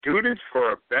Students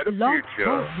for a Better Blog Future.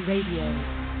 Talk Radio.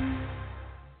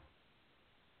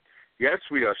 Yes,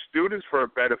 we are Students for a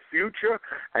Better Future,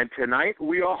 and tonight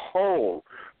we are whole.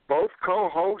 Both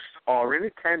co-hosts are in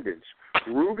attendance.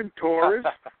 Reuben Torres,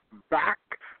 back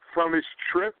from his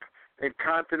trip in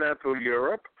continental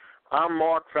Europe. I'm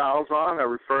Mark Falzon. I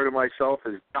refer to myself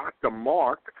as Dr.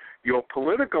 Mark, your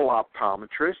political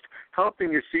optometrist,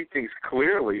 helping you see things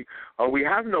clearly. We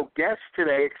have no guests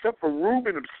today except for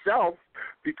Reuben himself,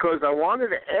 because I wanted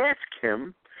to ask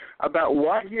him about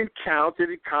what he encountered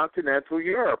in continental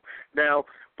Europe. Now,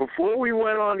 before we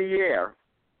went on the air,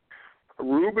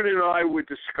 Reuben and I were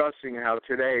discussing how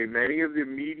today many of the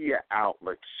media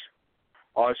outlets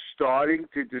are starting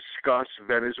to discuss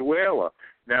Venezuela.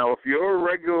 Now, if you're a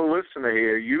regular listener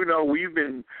here, you know we've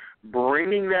been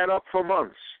bringing that up for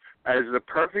months as the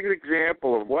perfect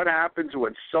example of what happens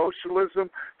when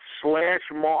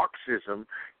socialism/Marxism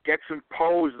gets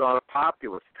imposed on a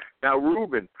populace. Now,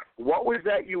 Reuben, what was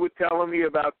that you were telling me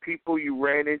about people you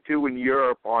ran into in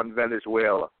Europe on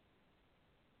Venezuela?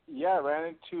 Yeah, I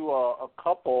ran into a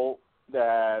couple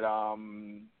that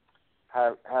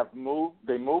have moved.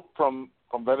 They moved from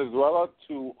Venezuela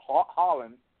to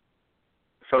Holland.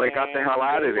 So they got the hell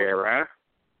out of there, huh?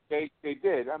 They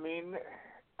did. I mean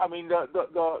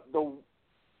the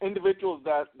individuals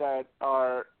that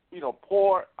are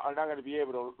poor are not going to be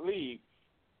able to leave.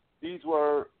 These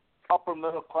were upper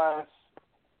middle class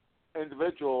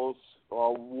individuals.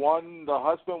 The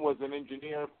husband was an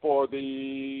engineer for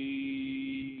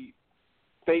the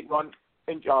state-run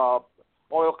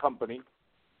oil company,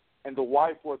 and the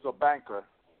wife was a banker.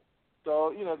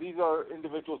 So, these are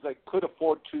individuals that could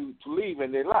afford to leave,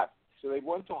 and they left. So they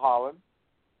went to Holland,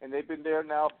 and they've been there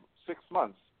now 6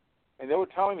 months. And they were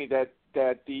telling me that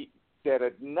at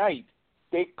night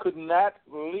they could not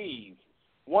leave.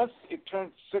 Once it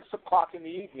turned 6 o'clock in the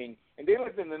evening, and they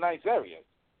lived in the nice areas,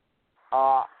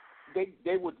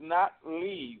 they would not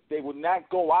leave. They would not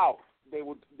go out. They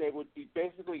would be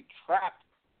basically trapped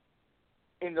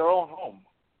in their own home.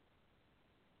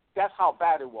 That's how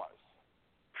bad it was.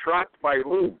 Trapped by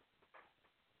who?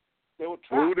 They were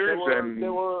trapped. Looters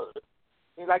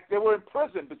they were in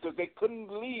prison because they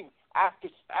couldn't leave after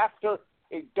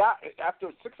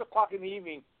 6 o'clock in the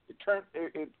evening.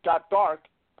 It got dark.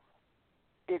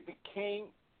 It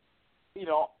became,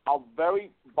 a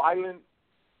very violent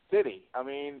city. I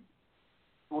mean,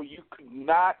 where you could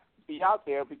not be out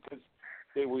there because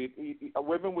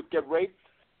women would get raped,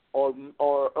 or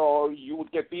you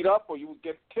would get beat up, or you would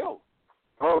get killed.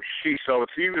 Oh, so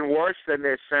it's even worse than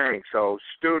they're saying. So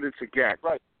students again.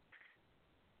 Right.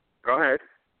 Go ahead.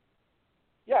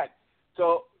 Yeah.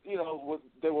 So, what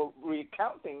they were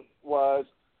recounting was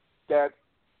that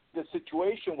the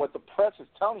situation, what the press is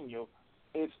telling you,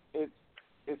 it's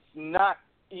not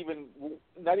even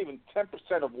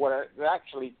 10% of what is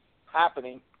actually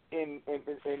happening in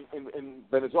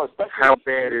Venezuela. Especially how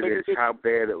bad it is. How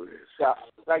bad it is. Yeah,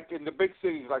 like in the big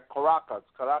cities like Caracas,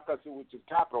 which is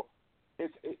capital.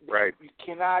 Right. You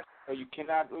cannot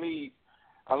leave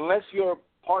unless you're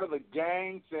part of the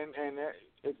gangs, and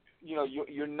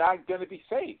you're not going to be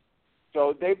safe.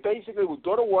 So they basically would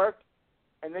go to work,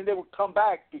 and then they would come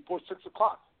back before 6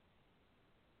 o'clock.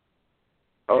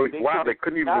 Oh wow! They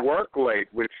couldn't even work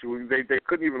late, which they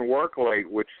couldn't even work late,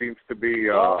 which seems to be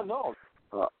right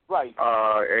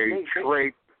a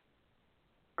trait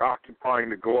occupying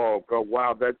the globe. Oh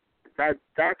wow! That's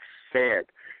sad.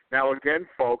 Now, again,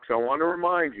 folks, I want to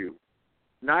remind you,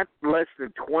 not less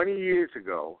than 20 years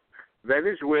ago,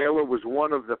 Venezuela was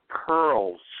one of the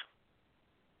pearls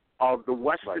of the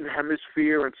Western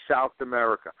Hemisphere and South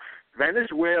America.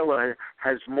 Venezuela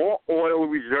has more oil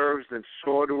reserves than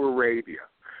Saudi Arabia.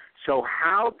 So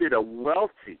how did a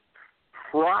wealthy,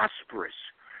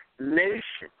 prosperous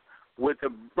nation with a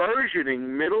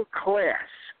burgeoning middle class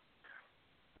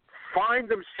find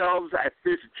themselves at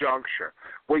this juncture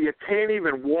where you can't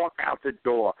even walk out the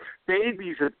door?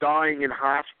 Babies are dying in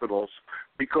hospitals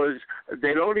because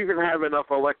they don't even have enough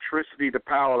electricity to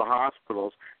power the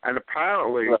hospitals. And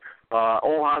apparently,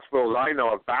 all hospitals I know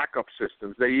have backup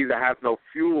systems. They either have no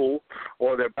fuel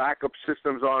or their backup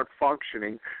systems aren't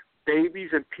functioning.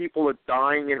 Babies and people are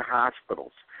dying in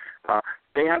hospitals.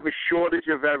 They have a shortage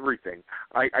of everything.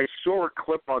 I saw a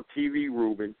clip on TV,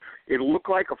 Reuben. It looked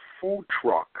like a food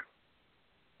truck.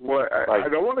 Well, I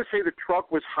don't want to say the truck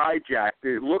was hijacked.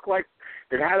 It looked like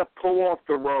it had to pull off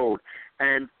the road,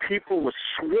 and people were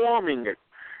swarming it.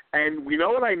 And you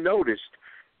know what I noticed?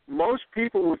 Most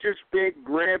people were just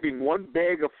grabbing one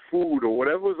bag of food or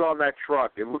whatever was on that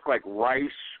truck. It looked like rice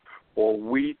or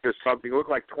wheat or something. It looked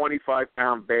like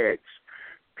 25-pound bags.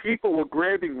 People were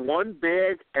grabbing one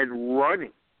bag and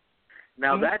running.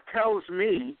 Now, that tells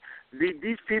me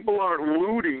these people aren't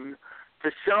looting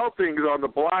to sell things on the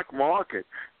black market.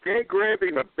 They're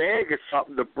grabbing a bag of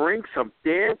something to bring some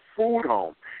damn food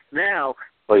home. Now,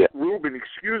 Reuben,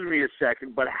 excuse me a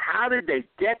second, but how did they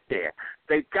get there?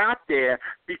 They got there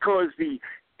because the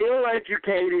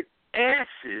ill-educated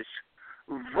asses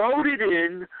voted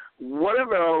in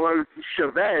whatever,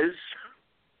 Chavez.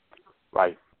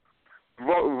 Right.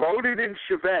 Voted in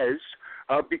Chavez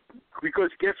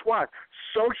because guess what?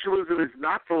 Socialism is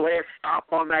not the last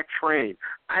stop on that train.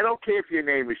 I don't care if your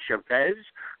name is Chavez.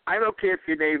 I don't care if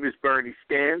your name is Bernie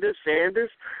Sanders.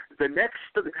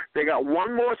 They got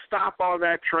one more stop on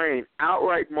that train,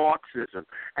 outright Marxism.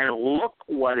 And look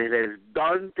what it has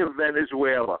done to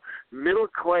Venezuela. Middle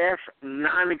class,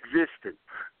 non-existent.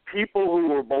 People who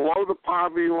were below the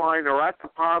poverty line or at the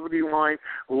poverty line,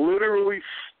 literally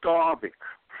starving,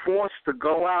 forced to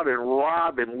go out and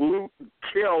rob and loot and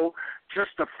kill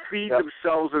just to feed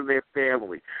themselves and their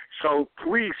family. So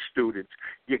please, students,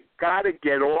 you got to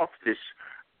get off this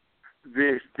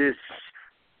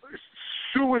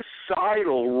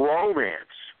suicidal romance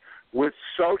with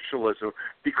socialism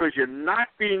because you're not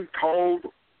being told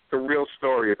the real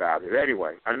story about it.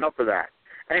 Anyway, enough of that.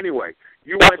 Anyway,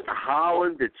 you went to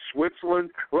Holland and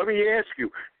Switzerland. Let me ask you,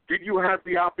 did you have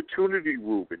the opportunity,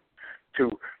 Reuben,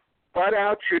 to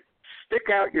stick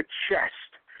out your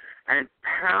chest and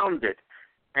pound it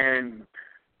and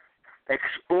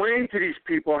explain to these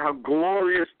people how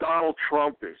glorious Donald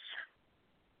Trump is?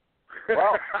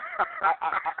 Well,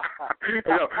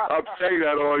 I'm saying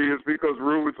that, audience, because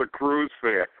Reuben's a Cruise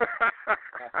fan.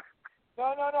 No.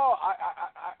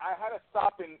 I had a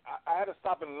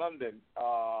stop in London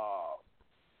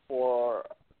for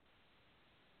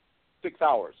 6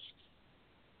 hours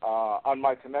on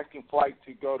my connecting flight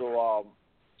to go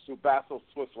to Basel,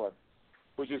 Switzerland,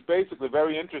 which is basically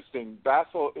very interesting.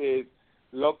 Basel is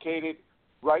located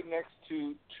right next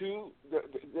to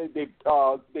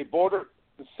they border.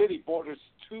 The city borders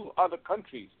two other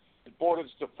countries. It borders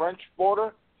the French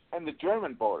border and the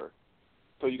German border.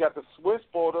 So you got the Swiss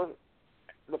border,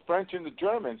 the French, and the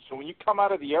German. So when you come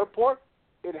out of the airport,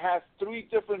 it has three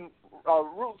different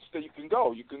routes that you can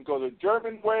go. You can go the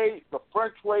German way, the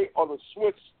French way, or the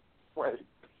Swiss way.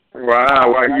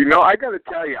 Wow. Well, I got to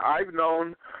tell you, I've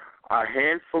known a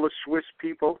handful of Swiss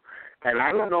people, and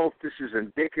I don't know if this is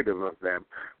indicative of them,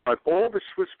 but all the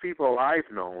Swiss people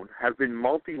I've known have been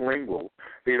multilingual,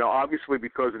 obviously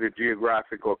because of the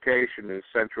geographic location in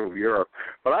Central Europe.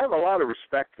 But I have a lot of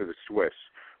respect for the Swiss.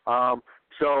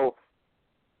 After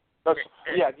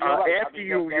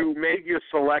you made your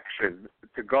selection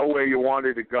to go where you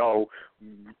wanted to go,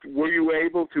 were you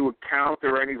able to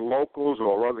encounter any locals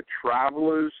or other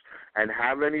travelers and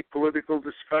have any political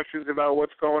discussions about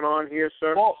what's going on here,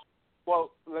 sir?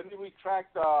 Well, let me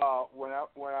retract. When I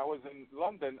was in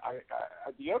London,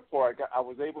 at the airport, I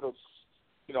was able to,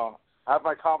 have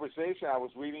my conversation. I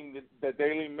was reading the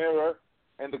Daily Mirror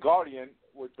and the Guardian,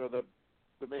 which are the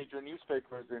major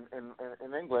newspapers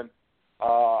in England,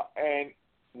 and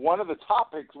one of the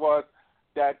topics was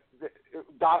that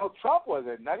Donald Trump was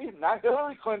it, not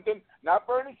Hillary Clinton, not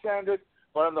Bernie Sanders,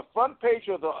 but on the front page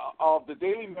of the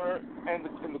Daily Mirror and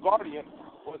the Guardian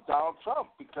was Donald Trump,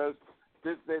 because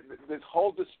this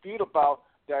whole dispute about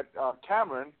that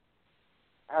Cameron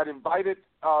had invited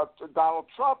Donald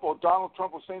Trump, or Donald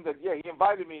Trump was saying that he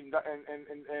invited me,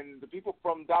 and the people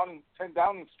from 10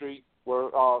 Downing Street, where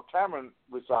Cameron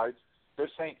resides, they're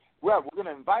saying, well, we're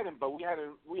going to invite him, but we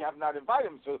have not invited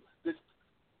him. So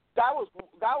that was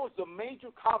the major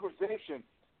conversation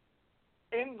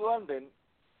in London,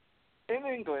 in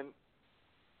England,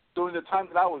 during the time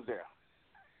that I was there.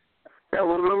 Yeah,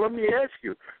 well, let me ask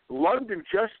you. London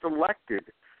just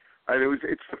elected, and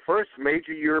it's the first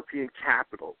major European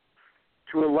capital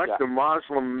to elect a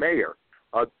Moslem mayor.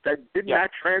 Didn't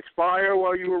that transpire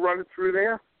while you were running through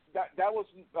there? That was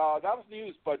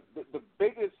news, but the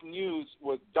biggest news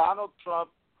was Donald Trump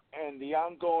and the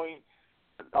ongoing.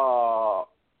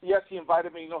 Yes, he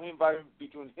invited me. He invited me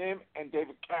between him and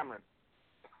David Cameron.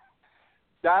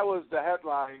 That was the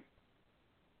headline.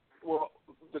 Well,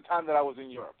 the time that I was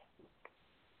in Europe.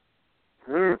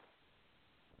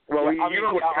 Well, you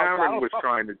know what Cameron was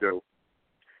trying to do.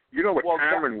 You know what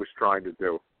Cameron was trying to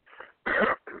do.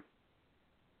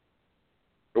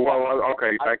 Well,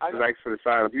 okay, thanks for the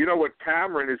silence. You know what?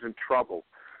 Cameron is in trouble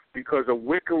because a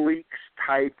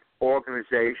WikiLeaks-type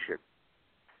organization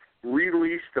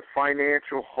released the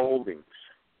financial holdings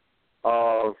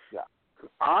of,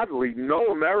 oddly, no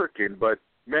American, but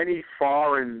many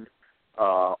foreign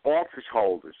office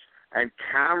holders. And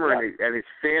Cameron and his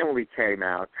family came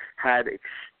out, had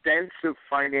extensive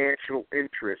financial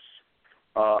interests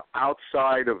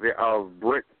outside of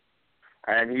Britain,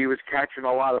 and he was catching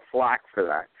a lot of flack for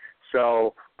that.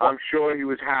 So I'm sure he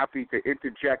was happy to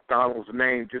interject Donald's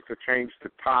name just to change the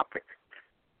topic.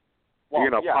 Well,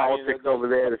 politics over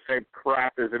there, the same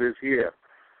crap as it is here.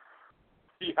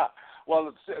 Yeah.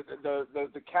 Well,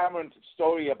 the Cameron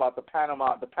story about the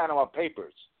Panama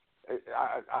Papers.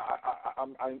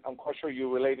 I'm quite sure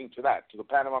you're relating to that, to the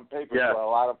Panama Papers, Yeah. where a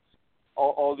lot of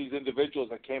all these individuals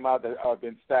that came out that have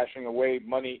been stashing away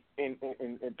money in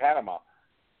Panama.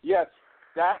 Yes,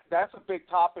 that's a big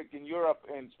topic in Europe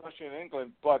and especially in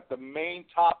England. But the main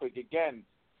topic, again,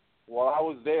 while I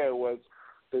was there, was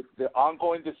the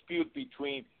ongoing dispute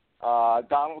between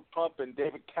Donald Trump and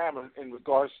David Cameron in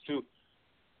regards to,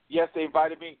 yes, they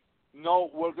invited me. No,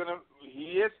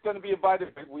 he is going to be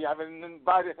invited, but we haven't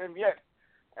invited him yet.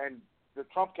 And the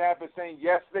Trump camp is saying,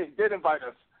 yes, they did invite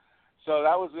us. So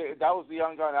that was the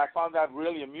ongoing. I found that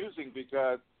really amusing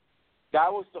because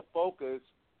that was the focus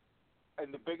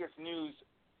and the biggest news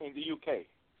in the UK.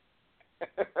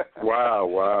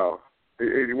 Wow.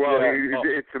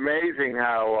 It's amazing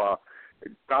how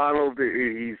Donald,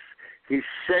 he's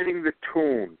setting the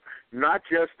tune, not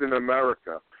just in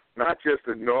America, not just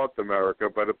in North America,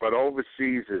 but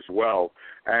overseas as well.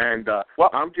 And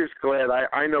I'm just glad.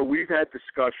 I know we've had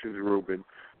discussions, Reuben,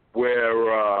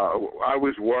 where I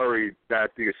was worried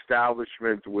that the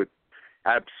establishment would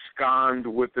abscond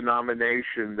with the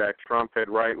nomination that Trump had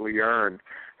rightly earned.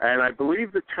 And I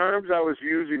believe the terms I was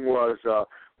using was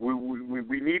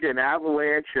we need an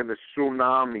avalanche and a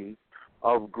tsunami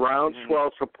of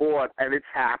groundswell support, and it's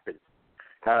happened.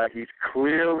 He's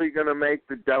clearly going to make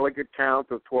the delegate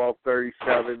count of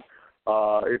 1237.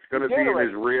 It's going to be in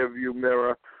his rearview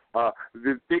mirror.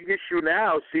 The big issue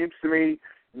now seems to me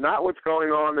not what's going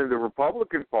on in the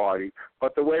Republican Party,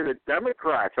 but the way the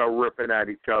Democrats are ripping at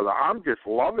each other. I'm just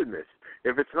loving this.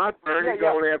 If it's not Bernie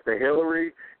going after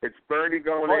Hillary, it's Bernie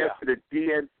going after the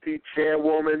DNC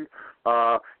chairwoman.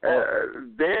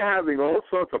 They're having all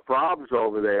sorts of problems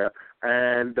over there,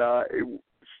 and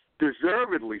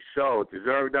deservedly so.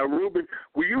 Now, Reuben,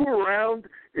 were you around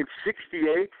in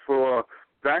 '68 for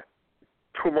that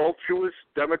tumultuous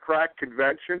Democrat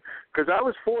convention? Because I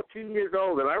was 14 years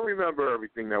old, and I remember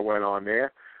everything that went on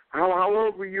there. How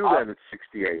old were you then in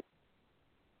 '68?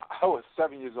 I was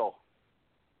 7 years old.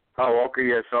 Oh, okay,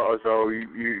 yeah. So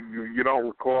you don't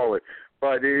recall it,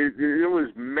 but it was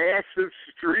massive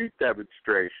street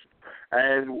demonstrations,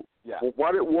 and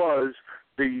what it was,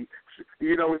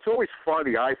 it's always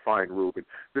funny, I find, Reuben,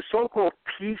 the so-called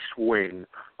peace wing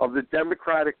of the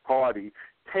Democratic Party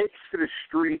takes to the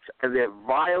streets, and they're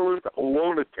violent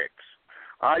lunatics.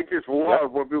 I just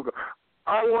love when people go,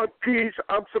 I want peace,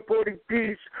 I'm supporting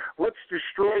peace, let's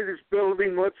destroy this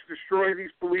building, let's destroy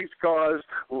these police cars,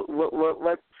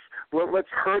 let's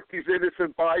hurt these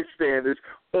innocent bystanders,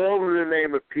 all in the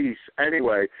name of peace.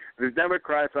 Anyway, the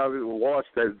Democrats obviously lost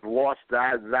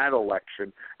that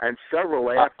election, and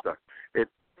several after.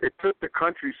 It took the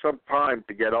country some time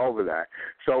to get over that.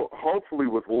 So hopefully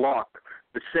with luck,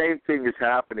 the same thing is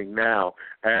happening now.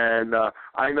 And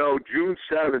I know June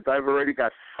 7th, I've already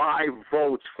got 5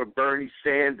 votes for Bernie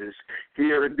Sanders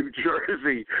here in New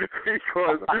Jersey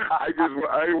because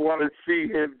I want to see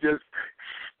him just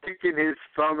sticking his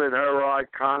thumb in her eye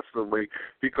constantly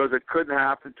because it couldn't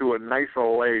happen to a nice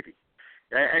old lady.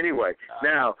 Anyway,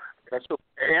 now,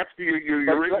 after you're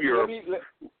in Europe...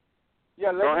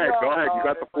 Go ahead. You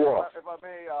got the floor. If I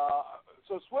may,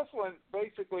 so Switzerland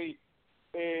basically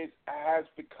has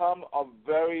become a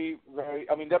very, very.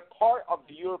 I mean, they're part of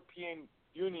the European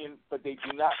Union, but they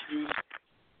do not use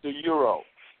the euro.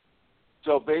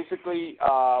 So basically,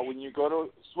 when you go to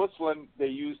Switzerland, they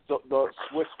use the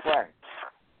Swiss franc.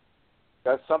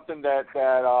 That's something that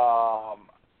I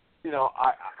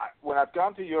when I've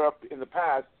gone to Europe in the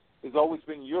past, there's always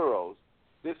been euros.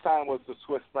 This time was the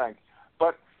Swiss franc.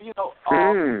 But it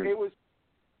was,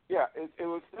 it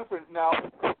was different. Now,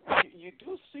 you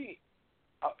do see,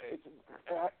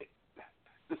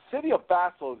 the city of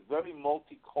Basel is very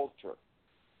multicultural.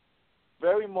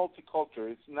 Very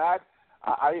multicultural. It's not.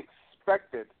 I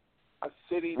expected a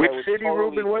city. Which that was city,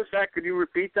 totally, Reuben, was that? Could you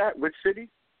repeat that? Which city?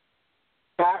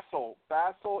 Basel.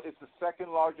 Basel is the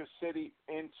second largest city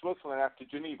in Switzerland after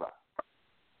Geneva.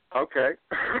 Okay.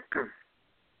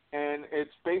 And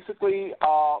it's basically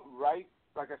right,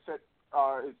 like I said,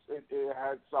 it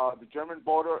has the German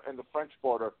border and the French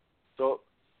border. So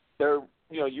there,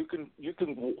 you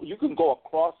can go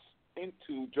across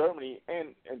into Germany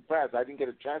and France. I didn't get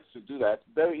a chance to do that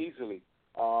very easily,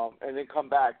 and then come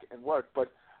back and work.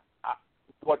 But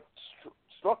what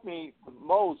struck me the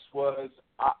most was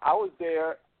I was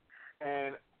there,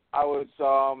 and I was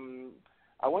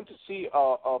I went to see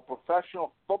a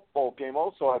professional football game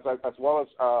also, as well as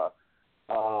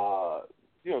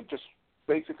just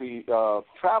basically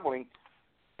traveling.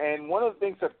 And one of the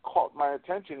things that caught my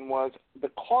attention was the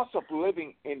cost of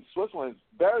living in Switzerland is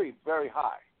very, very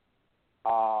high.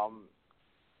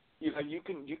 You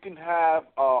can have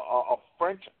a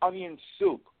French onion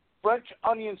soup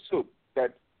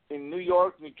that in New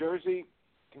York, New Jersey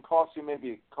can cost you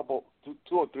maybe $2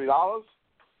 or $3.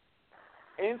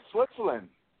 In Switzerland,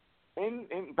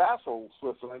 in Basel,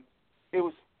 Switzerland, it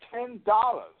was $10.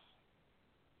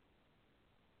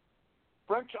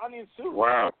 French onion soup.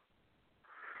 Wow.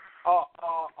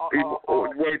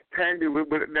 Wait, 10.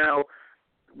 Now,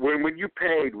 when you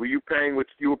paid, were you paid with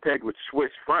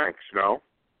Swiss francs? No.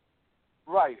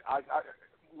 Right.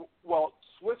 Well,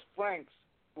 Swiss francs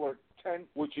were 10,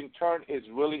 which in turn is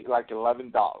really like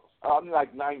 $11.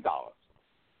 Like $9.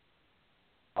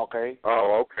 Okay.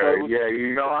 Oh, okay. So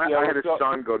yeah. I had a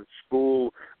son go to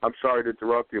school. I'm sorry to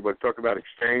interrupt you, but talk about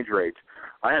exchange rates.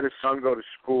 I had a son go to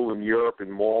school in Europe,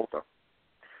 in Malta.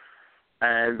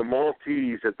 And the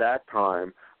Maltese at that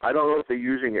time, I don't know if they're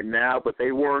using it now, but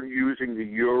they weren't using the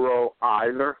euro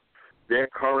either. Their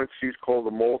currency is called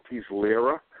the Maltese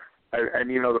lira. And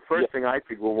the first thing I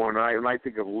think of when I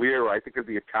think of lira, I think of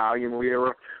the Italian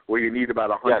lira, where you need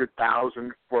about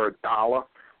 100,000 for a dollar.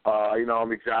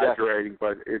 I'm exaggerating,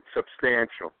 but it's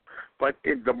substantial. But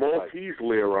the Maltese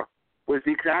lira was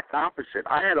the exact opposite.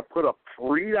 I had to put up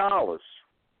 $3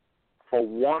 for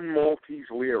one Maltese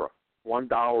lira,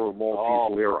 $1 of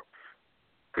Maltese lira.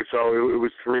 So it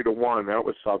was 3 to 1. That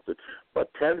was something.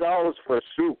 But $10 for a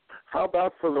soup. How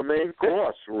about for the main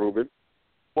course, Reuben?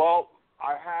 Well,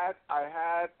 I had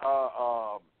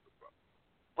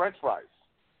French fries.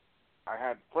 I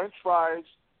had French fries,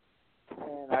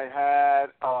 and I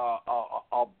had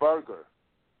a burger.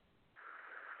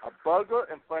 A burger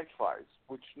and French fries,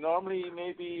 which normally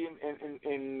maybe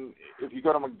in if you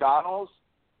go to McDonald's,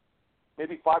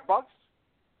 maybe $5.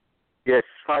 Yes,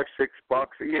 $5-6.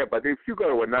 Yeah, but if you go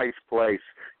to a nice place,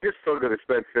 you're still going to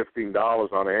spend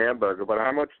 $15 on a hamburger. But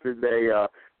how much did they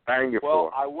bang you for?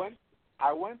 Well,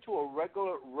 I went to a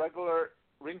regular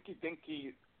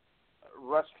rinky-dinky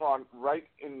restaurant right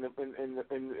in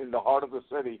the heart of the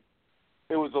city.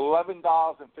 It was $11.50.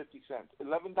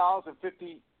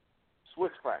 $11.50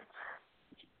 Swiss francs.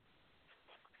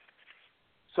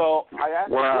 So I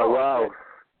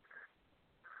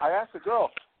asked the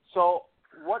girl, so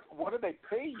what do they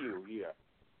pay you here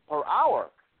per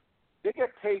hour? They get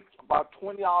paid about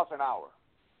 $20 an hour.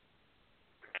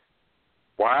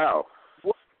 Wow.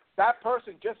 That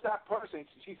person,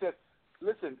 she said,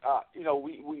 listen,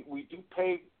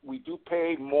 we do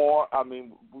pay more. I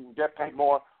mean, we get paid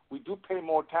more. We do pay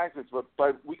more taxes, but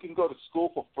we can go to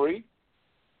school for free.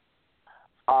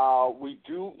 We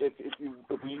do if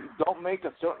we don't make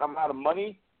a certain amount of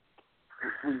money,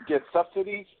 we get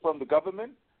subsidies from the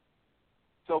government.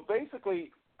 So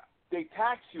basically, they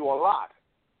tax you a lot.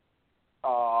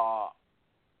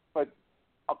 But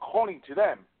according to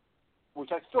them,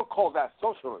 which I still call that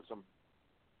socialism,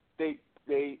 they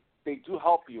do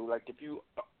help you. Like if you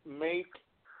make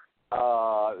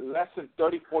less than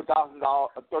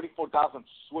 $34,000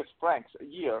 Swiss francs a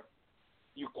year,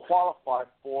 you qualify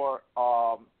for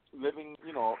living.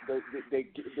 They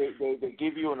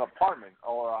give you an apartment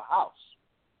or a house.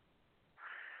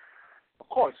 Of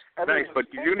course. Thanks, but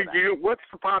what's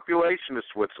the population of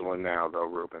Switzerland now, though,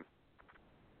 Reuben?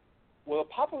 Well, the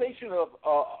population of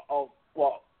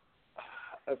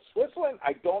Switzerland,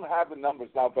 I don't have the numbers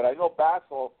now, but I know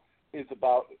Basel is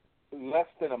about less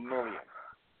than 1 million.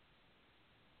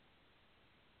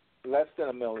 Less than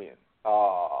 1 million.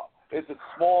 It's a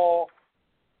small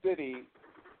city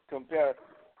compared.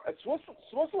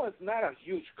 Switzerland is not a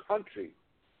huge country,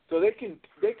 so they can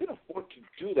afford to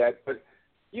do that. But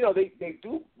they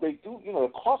do. The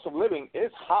cost of living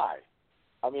is high.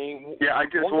 I mean, yeah, I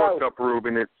just looked up,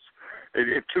 Reuben. It's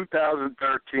in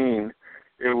 2013.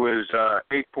 It was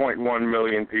 8.1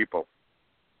 million people.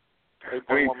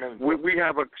 8.1 million. We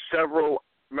have several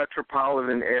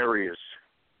metropolitan areas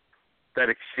that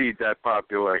exceed that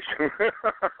population.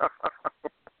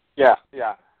 Yeah.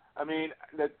 I mean,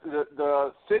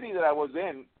 the city that I was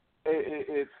in,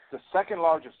 it's the second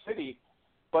largest city,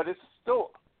 but it's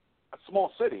still a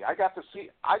small city. I got to see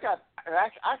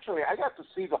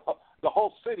the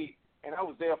whole city, and I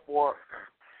was there for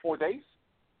 4 days.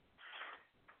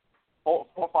 4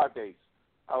 or 5 days.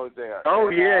 I was there. Oh,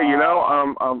 and,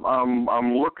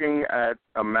 I'm looking at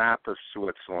a map of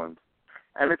Switzerland,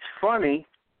 and it's funny.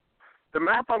 The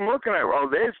map I'm looking at,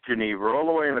 there's Geneva all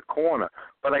the way in the corner,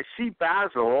 but I see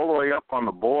Basel all the way up on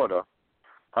the border,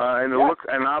 And it Yes. looks,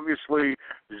 and obviously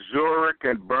Zurich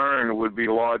and Bern would be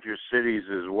larger cities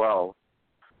as well.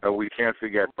 We can't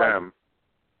forget them.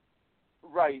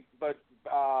 Right, but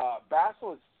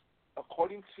Basel is,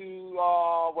 according to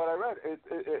what I read,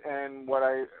 and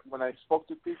when I spoke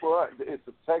to people, it's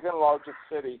the second largest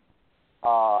city,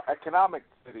 economic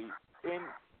city in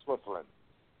Switzerland.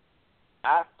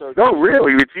 After. Oh,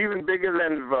 really? It's even bigger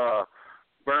than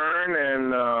Bern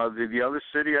and the other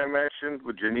city I mentioned,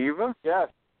 with Geneva? Yes.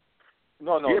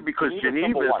 No. Yeah, because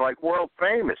Geneva is like world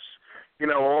famous. You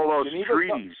know, all those Geneva's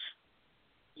treaties.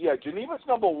 Geneva's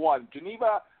number one.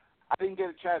 Geneva, I didn't get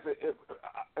a chance.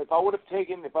 If I would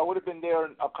have been there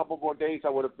in a couple more days, I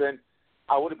would have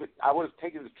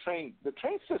taken the train. The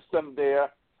train system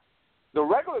there, the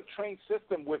regular train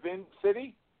system within the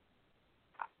city,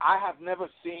 I have never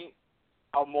seen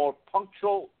a more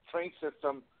punctual train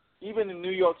system, even in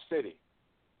New York City.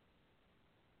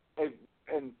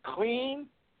 And clean.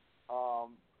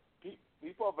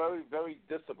 People are very, very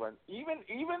disciplined. Even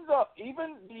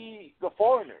the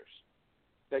foreigners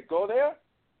that go there,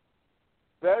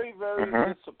 very, very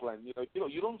disciplined. You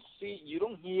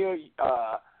don't hear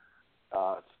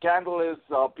scandalous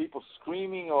people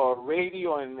screaming or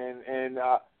radio, and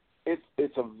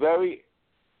it's a very,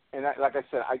 and like I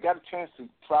said, I got a chance to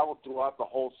travel throughout the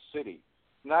whole city.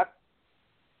 It's not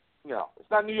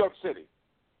New York City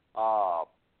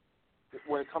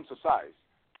when it comes to size,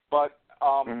 but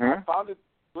I found it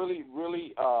really,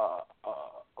 really a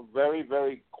very,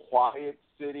 very quiet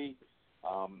city.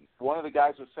 One of the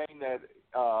guys was saying that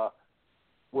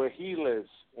where he lives,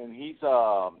 and he's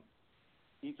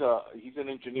an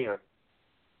engineer.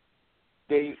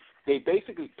 They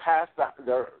basically pass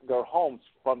their homes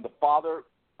from the father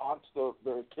onto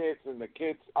their kids, and the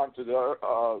kids onto their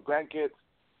grandkids,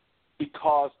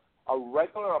 because a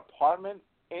regular apartment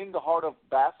in the heart of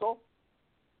Basel,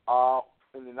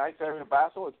 in the nice area of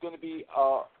Basel, it's going to be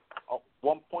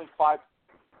 1.5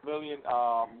 million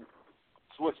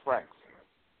Swiss francs.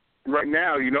 Right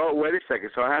now, wait a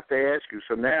second. So I have to ask you.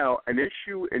 So now, an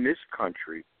issue in this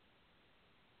country,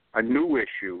 a new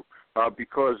issue,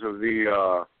 because of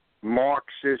the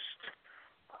Marxist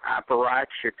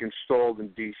apparatchik installed in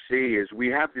D.C., is we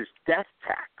have this death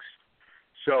tax.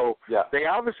 So they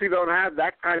obviously don't have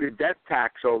that kind of death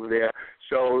tax over there.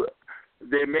 So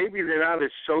maybe they're not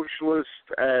as socialist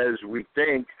as we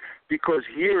think, because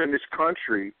here in this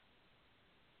country,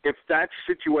 if that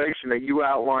situation that you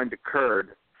outlined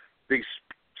occurred, the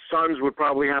sons would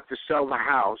probably have to sell the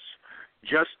house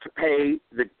just to pay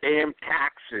the damn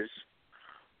taxes.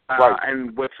 Right.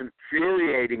 And what's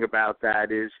infuriating about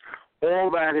that is all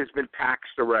that has been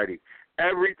taxed already.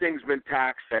 Everything's been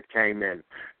taxed that came in.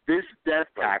 This death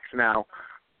tax, now,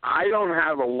 I don't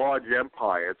have a large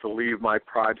empire to leave my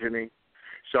progeny,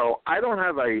 so I don't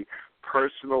have a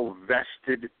personal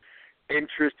vested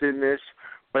interest in this,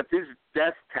 but this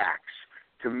death tax,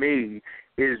 to me,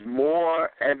 is more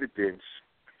evidence,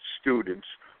 students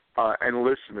and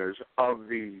listeners, of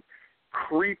the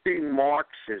creeping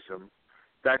Marxism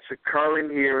that's occurring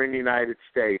here in the United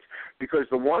States. Because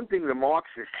the one thing the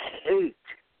Marxists hate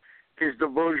is the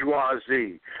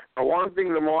bourgeoisie. The one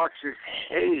thing the Marxists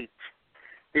hate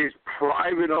is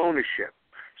private ownership.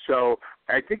 So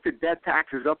I think the death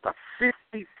tax is up to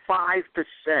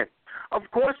 55%. Of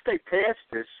course they passed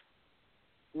this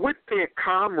with their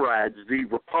comrades, the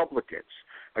Republicans.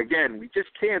 Again, we just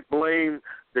can't blame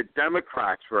the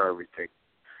Democrats for everything,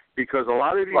 because a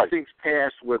lot of these things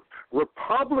passed with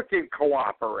Republican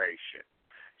cooperation.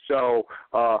 So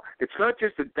it's not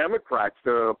just the Democrats,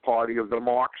 the party of the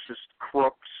Marxist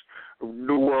crooks,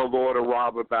 New World Order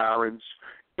robber barons.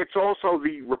 It's also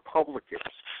the Republicans.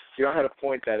 I had to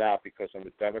point that out because I'm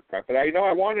a Democrat. But I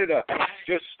wanted to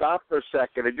just stop for a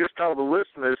second and just tell the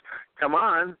listeners, come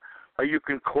on, you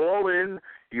can call in.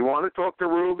 You want to talk to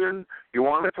Reuben? You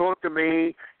want to talk to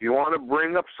me? You want to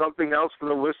bring up something else for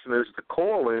the listeners? The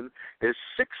call in is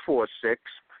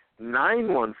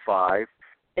 646-915-8117.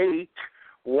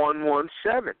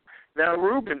 Now,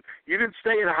 Reuben, you didn't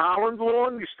stay in Holland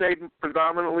long? You stayed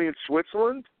predominantly in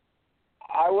Switzerland?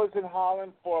 I was in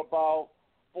Holland for about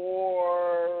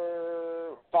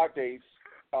 5 days.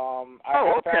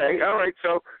 Okay. All right.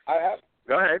 So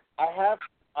go ahead.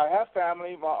 I have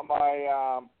family.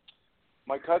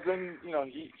 My cousin,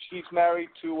 she's married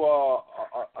to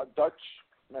a Dutch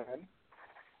man,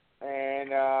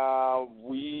 and I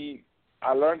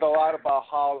learned a lot about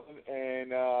Holland,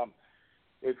 and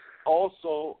it's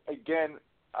also, again,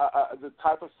 the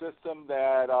type of system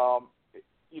that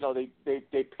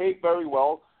they pay very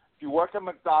well. If you work at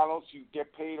McDonald's, you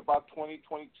get paid about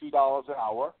 $22 an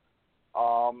hour.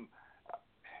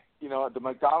 the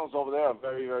McDonald's over there are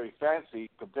very, very fancy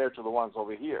compared to the ones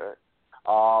over here.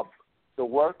 The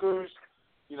workers,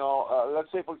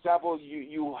 let's say, for example,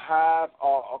 you have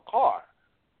a car.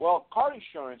 Well, car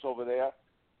insurance over there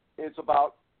is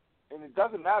about, and it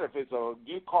doesn't matter if it's a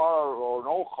new car or an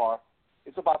old car,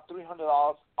 it's about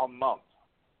 $300 a month.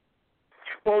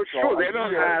 Well, sure, they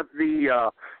don't have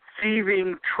the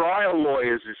Thieving Trial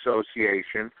Lawyers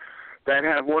Association that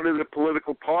have one of the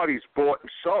political parties bought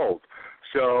and sold.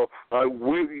 So,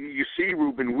 you see,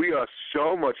 Reuben, we are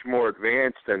so much more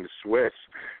advanced than the Swiss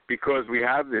because we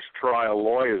have this Trial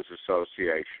Lawyers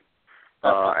Association.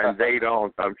 And they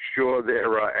don't. I'm sure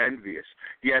they're envious.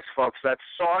 Yes, folks, that's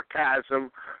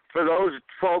sarcasm for those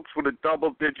folks with a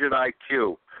double-digit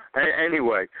IQ.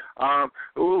 Anyway,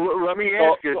 let me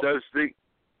ask you,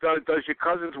 does your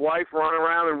cousin's wife run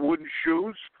around in wooden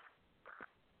shoes?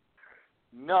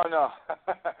 No. no,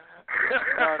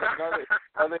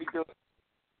 they do.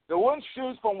 The wooden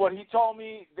shoes, from what he told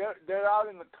me, they're out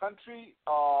in the country,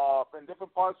 in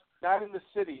different parts, not in the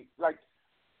city. Like,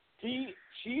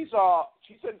 she's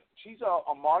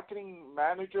a marketing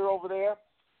manager over there.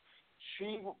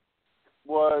 She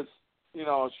was,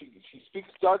 she speaks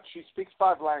Dutch. She speaks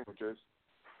 5 languages.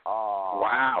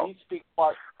 Wow. They speak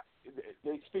both.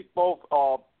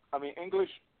 English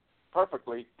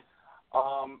perfectly.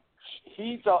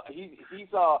 He's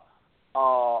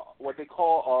what they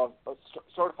call a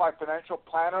certified financial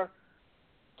planner.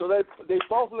 So they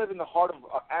both live in the heart of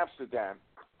Amsterdam.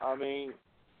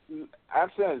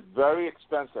 Amsterdam is very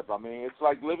expensive. It's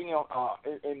like living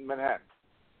in Manhattan.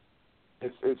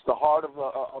 It's the heart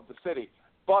of the city.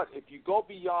 But if you go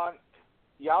beyond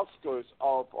the outskirts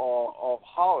of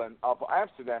Holland, of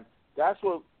Amsterdam, that's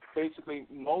where basically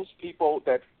most people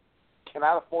that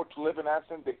cannot afford to live in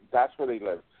Amsterdam, that's where they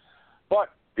live. But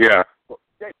yeah,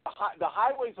 the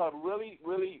highways are really,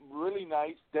 really, really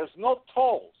nice. There's no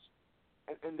tolls,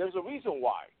 and there's a reason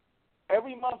why.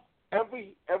 Every month,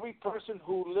 every person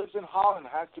who lives in Holland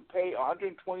has to pay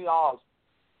 $120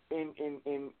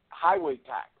 in highway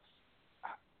tax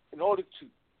in order to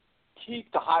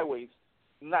keep the highways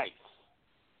nice.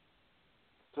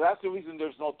 So that's the reason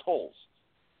there's no tolls.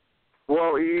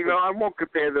 Well, I won't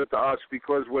compare that to us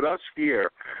because with us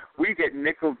here, we get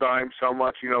nickel-dime so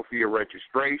much, for your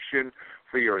registration,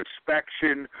 for your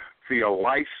inspection, for your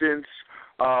license.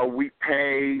 We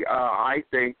pay, I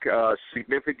think,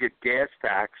 significant gas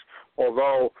tax,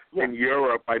 although in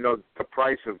Europe, I know the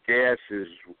price of gas is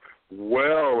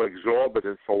well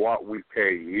exorbitant for what we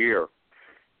pay here.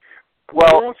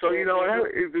 Well, also,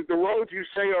 the roads you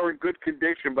say are in good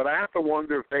condition, but I have to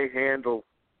wonder if they handle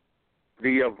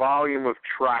the volume of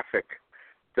traffic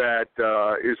that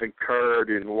is incurred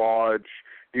in large,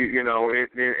 in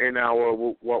our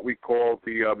what we call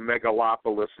the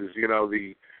megalopolises,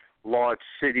 the large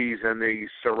cities and the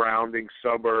surrounding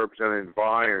suburbs and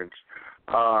environs.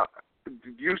 Do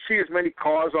you see as many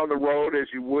cars on the road as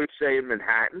you would, say, in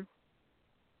Manhattan?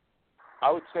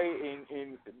 I would say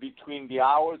in between the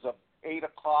hours of 8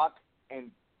 o'clock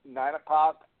and 9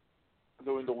 o'clock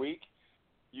during the week,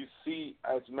 you see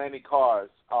as many cars.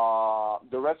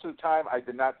 The rest of the time, I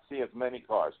did not see as many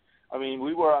cars.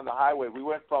 We were on the highway. We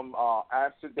went from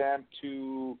Amsterdam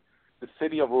to the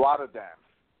city of Rotterdam,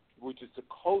 which is the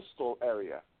coastal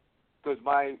area. Because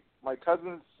my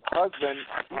cousin's husband,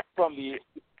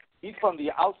 he's from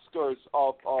the outskirts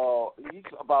of. He's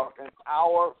about an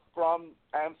hour from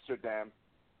Amsterdam.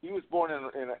 He was born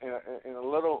in a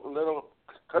little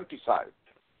countryside,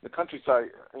 the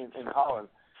countryside in Holland.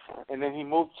 And then he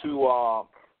moved to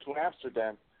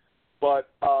Amsterdam, but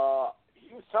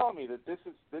he was telling me that this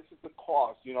is the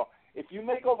cost. If you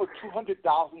make over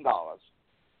 $200,000,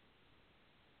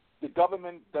 the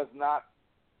government does not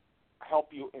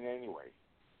help you in any way.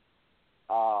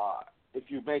 If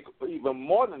you make even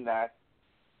more than that,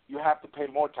 you have to pay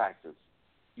more taxes.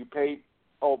 You pay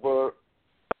over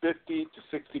 50 to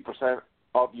 60%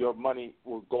 of your money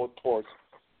will go towards,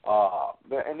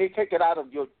 and they take it out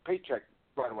of your paycheck.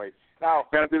 Right away. Now,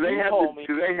 do they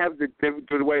have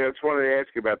the way I just wanted to ask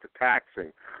you about the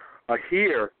taxing?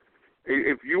 Here,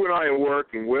 if you and I are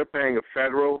working, we're paying a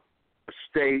federal, a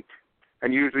state,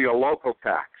 and usually a local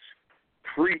tax.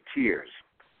 3 tiers.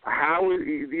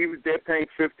 They're paying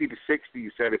 50 to 60,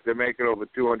 you said, if they're making over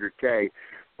 $200K.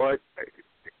 But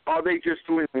are they just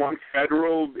doing one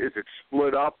federal? Is it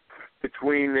split up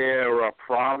between their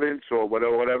province or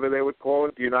whatever they would call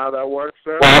it? Do you know how that works,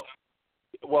 sir?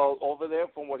 Well, over there,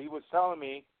 from what he was telling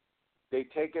me, they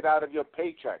take it out of your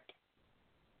paycheck.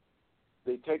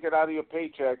 They take it out of your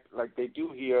paycheck like they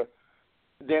do here.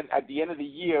 Then at the end of the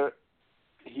year,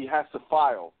 he has to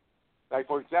file. Like,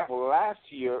 for example,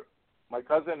 last year, my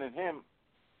cousin and him,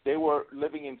 they were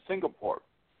living in Singapore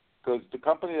because the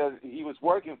company that he was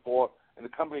working for and the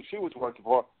company she was working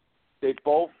for, they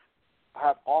both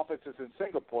have offices in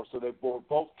Singapore, so they were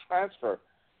both transferred.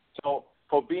 So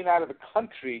for being out of the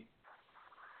country,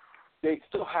 they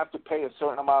still have to pay a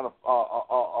certain amount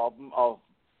of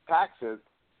taxes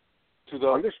to the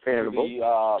understandable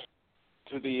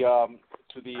to the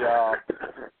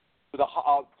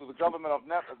government of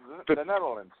the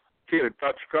Netherlands. Yeah, the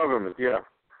Dutch government, yeah.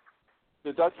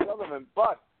 The Dutch government,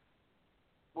 but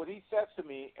what he says to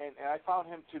me, and I found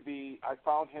him to be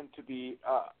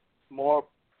more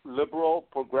liberal,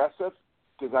 progressive,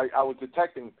 because I was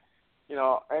detecting,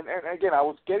 and again,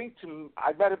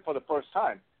 I met him for the first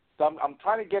time, so I'm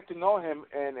trying to get to know him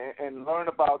and learn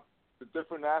about the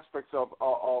different aspects of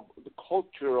the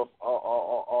culture of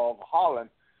Holland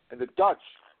and the Dutch,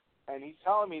 and he's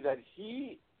telling me that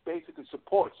he basically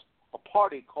supports a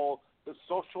party called the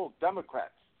Social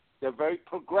Democrats. They're very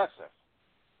progressive.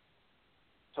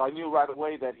 So I knew right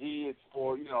away that he is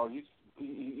for,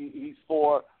 he's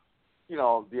for,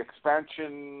 the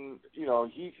expansion.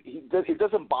 It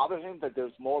doesn't bother him that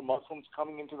there's more Muslims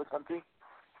coming into the country.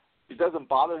 It doesn't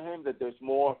bother him that there's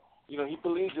more. He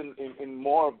believes in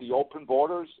more of the open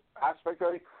borders aspect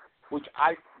of it, which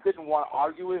I didn't want to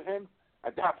argue with him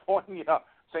at that point.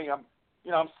 Saying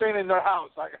I'm staying in their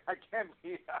house. I can't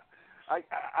be.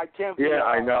 I can't be. Yeah,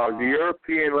 I know. The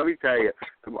European. Let me tell you.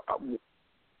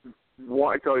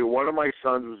 One of my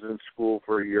sons was in school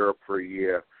for Europe for a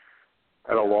year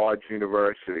at a large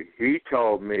university. He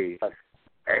told me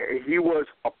he was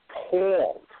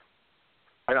appalled,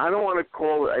 and I don't want to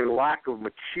call it a lack of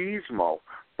machismo,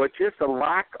 but just a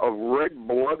lack of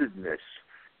red-bloodedness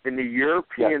in the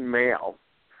European male.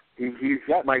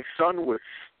 My son was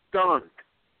stunned,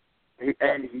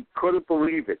 and he couldn't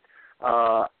believe it,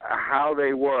 how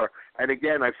they were. And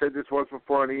again, I've said this once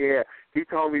before in the air, he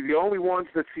told me the only ones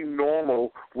that seemed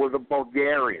normal were the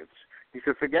Bulgarians. He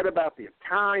said, forget about the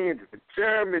Italians, the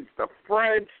Germans, the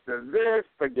French, the this,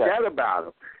 forget about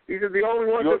them. He said the only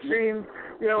ones that seemed,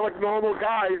 like normal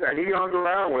guys, and he hung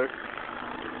around with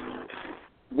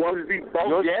was the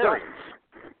Bulgarians.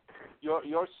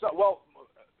 Your son, well,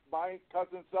 my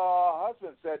cousin's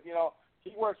husband said,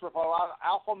 he works with a lot of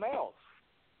alpha males.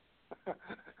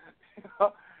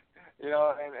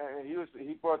 And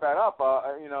he brought that up,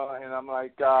 and I'm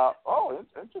like, oh,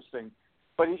 it's interesting.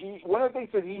 But one of the things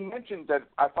that he mentioned that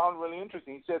I found really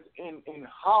interesting, he says in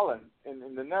Holland,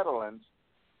 in the Netherlands,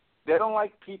 they don't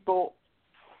like people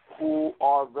who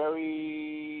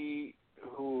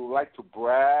like to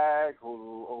brag,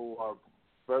 who are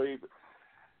very,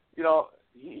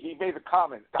 he made the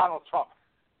comment, Donald Trump,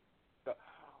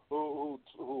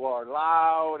 who are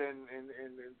loud and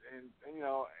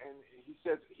he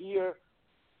says here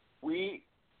we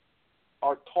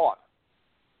are taught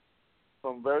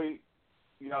from very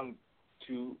young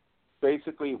to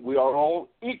basically we are all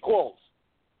equals.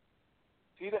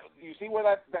 See that? You see where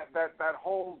that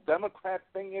whole Democrat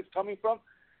thing is coming from?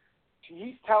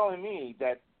 He's telling me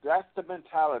that's the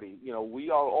mentality. We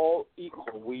are all equal.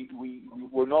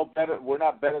 We're no better. We're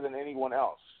not better than anyone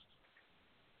else.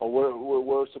 Or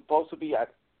we're supposed to be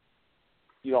at.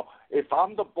 If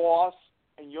I'm the boss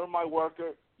and you're my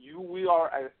worker, we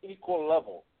are at an equal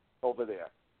level over there.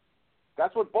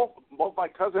 That's what both my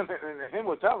cousin and him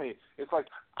were telling me. It's like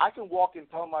I can walk and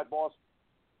tell my boss,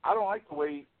 I don't like the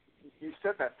way you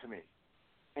said that to me,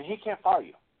 and he can't fire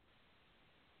you.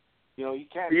 He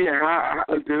can't. Yeah.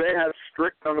 Do they have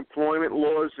strict unemployment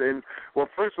laws? And well,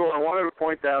 first of all, I wanted to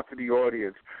point out to the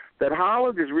audience that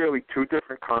Holland is really two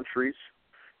different countries.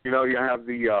 You have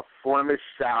the Flemish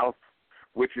South,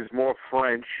 which is more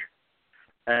French,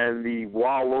 and the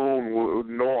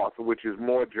Walloon North, which is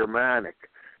more Germanic.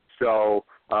 So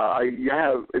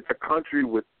it's a country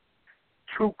with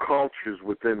two cultures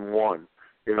within one.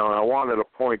 And I wanted to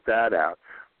point that out.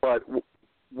 But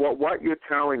what you're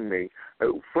telling me,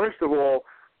 first of all,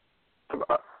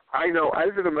 I know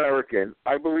as an American,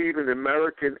 I believe in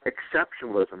American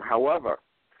exceptionalism. However,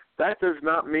 that does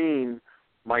not mean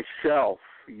myself,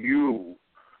 you,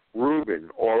 Reuben,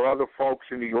 or other folks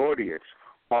in the audience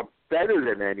are better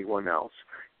than anyone else.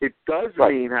 It does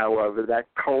mean, however, that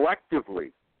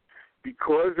collectively,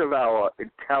 because of our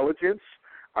intelligence,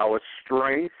 our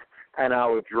strength, and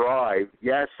our drive,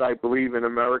 yes, I believe in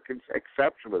American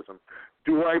exceptionalism.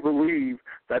 Do I believe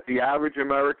that the average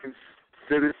American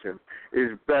citizen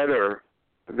is better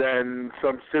than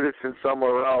some citizen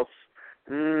somewhere else?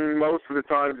 Most of the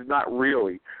time, not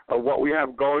really. What we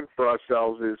have going for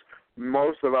ourselves is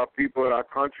most of our people in our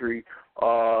country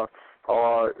have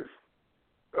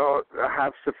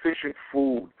sufficient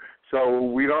food, So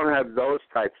we don't have those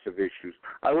types of issues.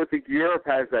 I would think Europe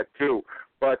has that too.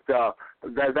 But that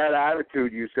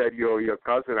attitude you said your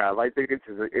cousin had, I think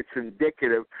it's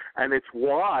indicative, and it's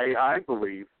why I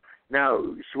believe. Now,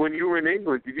 so when you were in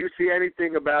England, did you see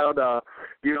anything about, I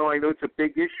know it's a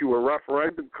big issue, a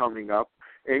referendum coming up.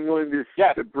 England is,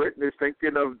 yes. Britain is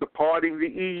thinking of departing the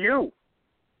EU.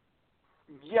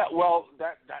 Yeah, well,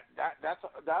 that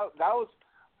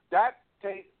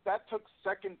took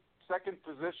second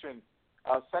position,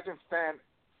 second stand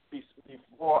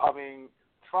before. I mean,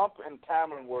 Trump and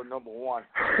Cameron were number one.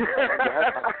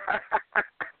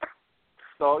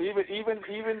 So even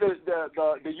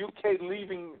the UK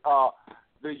leaving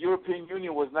the European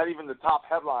Union was not even the top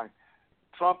headline.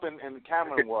 Trump and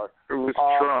Cameron were. It was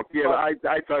Trump. Yeah, I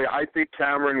tell you, I think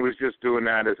Cameron was just doing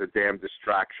that as a damn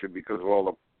distraction because of all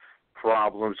the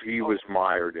problems he was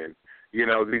mired in.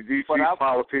 These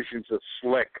politicians are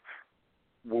slick,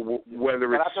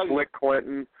 whether it's slick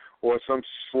Clinton or some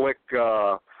slick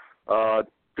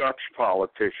Dutch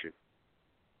politician.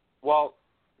 Well,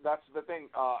 that's the thing.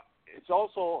 It's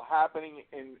also happening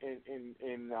in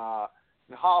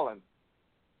Holland.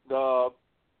 The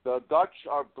Dutch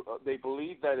they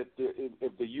believe that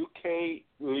if the UK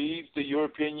leaves the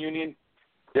European Union,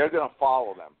 they're going to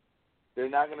follow them. They're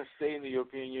not going to stay in the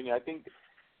European Union. I think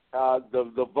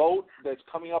the vote that's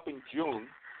coming up in June,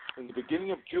 in the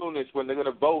beginning of June, is when they're going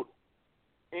to vote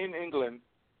in England.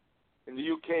 In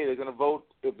the UK, they're going to vote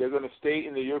if they're going to stay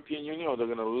in the European Union or they're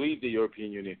going to leave the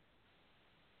European Union.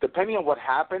 Depending on what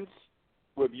happens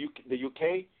with the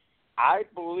UK, I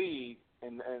believe,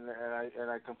 and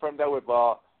I confirmed that with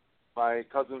my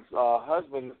cousin's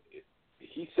husband.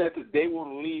 He said that they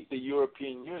will leave the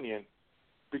European Union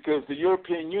because the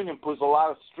European Union puts a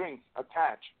lot of strings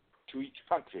attached to each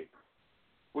country,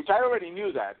 which I already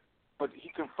knew that, but he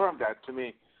confirmed that to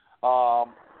me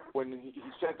when he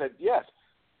said that yes,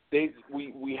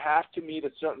 we have to meet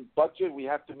a certain budget, we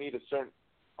have to meet a certain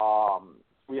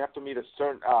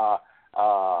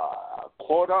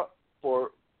quota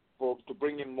for to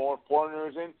bring in more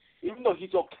foreigners in, even though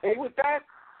he's okay with that.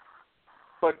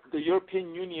 But the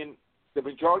European Union, the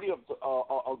majority of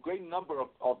a great number of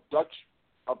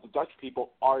the Dutch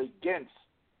people are against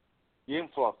the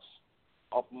influx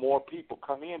of more people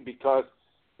coming in because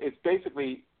it's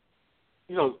basically,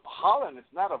 Holland is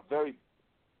not a very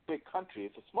big country.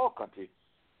 It's a small country,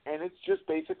 and it's just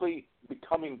basically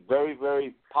becoming very,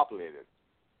 very populated.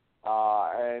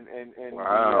 Wow.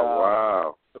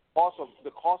 The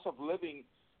cost of living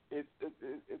it's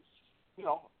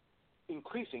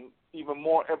increasing even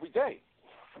more every day.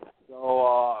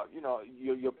 So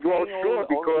you're paying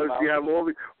because you have all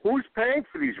the who's paying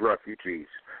for these refugees?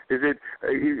 Is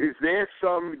there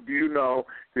some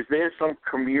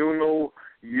communal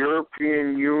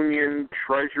European Union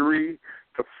treasury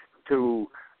to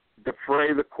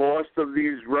defray the cost of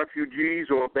these refugees,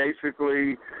 or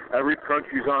basically every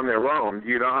country's on their own? Do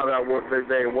you know how that works?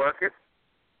 They work it?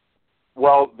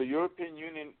 Well, the European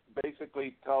Union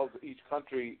basically tells each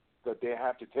country that they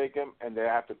have to take them and they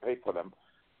have to pay for them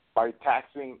by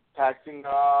taxing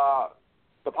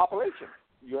the population.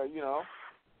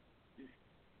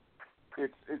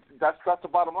 That's the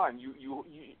bottom line.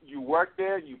 You work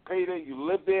there, you pay there, you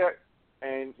live there,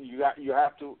 and you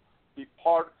have to be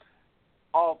part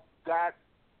of that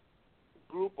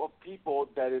group of people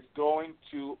that is going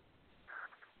to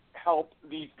help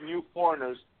these new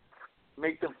foreigners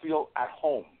make them feel at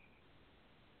home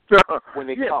when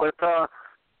they come.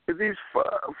 But these,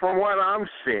 from what I'm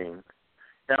seeing,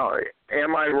 now,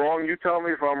 am I wrong? You tell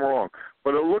me if I'm wrong.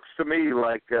 But it looks to me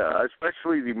like,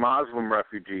 especially the Moslem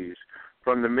refugees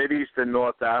from the Mideast and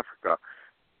North Africa,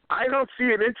 I don't see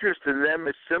an interest in them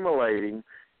assimilating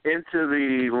into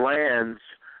the lands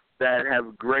that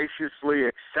have graciously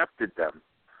accepted them.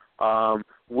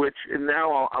 Which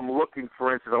now I'm looking,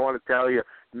 for instance, I want to tell you,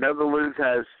 Netherlands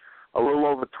has a little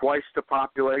over twice the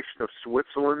population of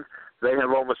Switzerland. They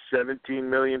have almost 17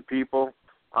 million people.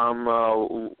 I'm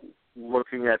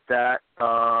looking at that.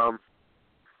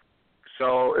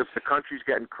 So if the country's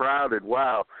getting crowded,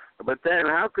 wow. But then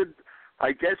how could,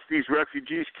 I guess these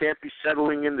refugees can't be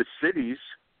settling in the cities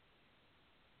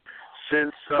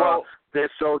since they're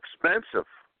so expensive.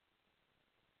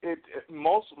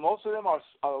 Most of them are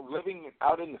living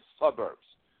out in the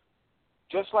suburbs,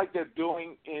 just like they're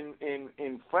doing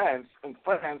in France. In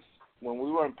France, when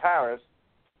we were in Paris,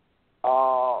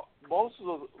 most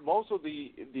of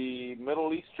the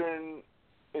Middle Eastern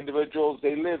individuals,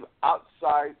 they live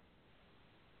outside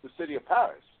the city of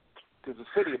Paris, because the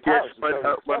city of Paris is very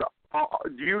expensive. But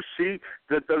do you see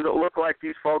that? Does it look like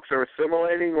these folks are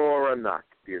assimilating or not?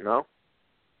 Do you know?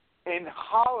 In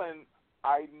Holland,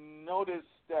 I noticed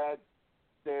that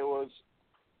there was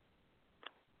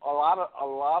a lot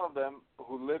of them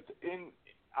who lived in,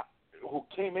 who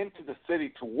came into the city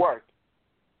to work.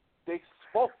 They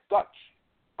spoke Dutch,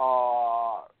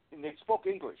 and they spoke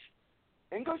English.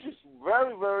 English is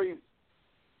very, very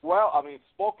well. I mean,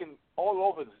 spoken all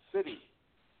over the city,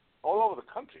 all over the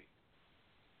country.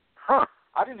 Huh.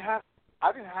 I didn't have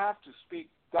to speak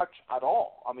Dutch at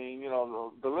all. I mean,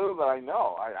 the little that I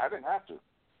know, I didn't have to.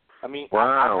 I mean,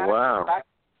 wow.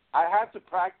 I had to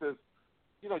practice,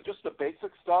 just the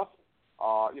basic stuff.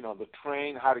 The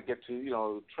train, how to get to,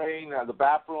 the train, the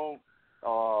bathroom,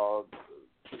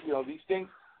 these things.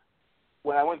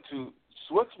 When I went to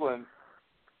Switzerland,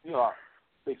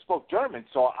 they spoke German,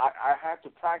 so I had to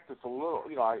practice a little.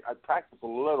 I practiced a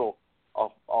little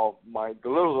of the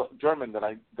little German that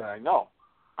I know.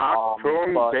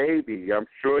 Baby, I'm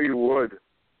sure you would.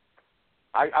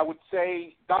 I would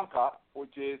say Danke,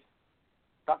 which is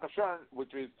Dankeschön,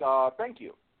 which is thank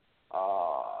you.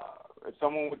 If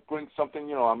someone would bring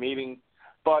something, a meeting.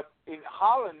 But in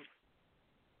Holland,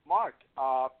 Mark,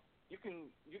 you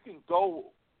can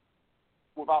go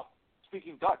without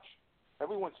speaking Dutch.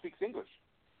 Everyone speaks English.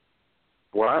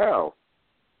 Wow.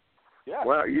 Yeah.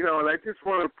 Well, and I just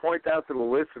want to point out to the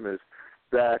listeners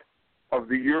that of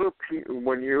the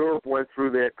when Europe went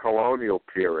through their colonial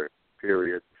period,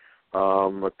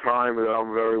 a time that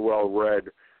I'm very well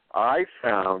read, I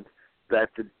found that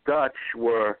the Dutch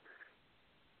were,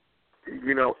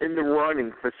 in the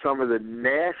running for some of the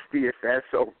nastiest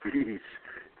SOBs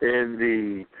in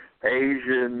the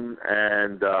Asian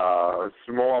and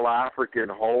small African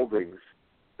holdings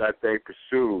that they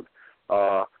pursued.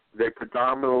 They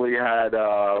predominantly had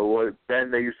what then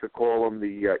they used to call them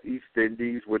the East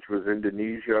Indies, which was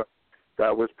Indonesia.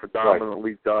 That was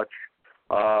predominantly Dutch.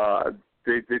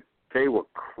 They were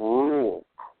cruel.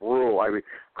 I mean,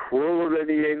 crueler than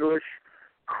the English,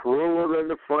 crueler than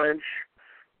the French,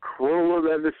 crueler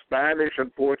than the Spanish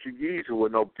and Portuguese, who were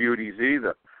no beauties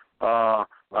either.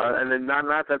 And then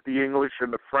not that the English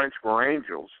and the French were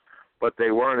angels, but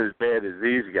they weren't as bad as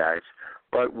these guys.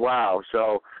 But wow,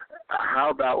 so how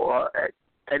about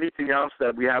anything else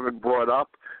that we haven't brought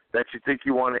up that you think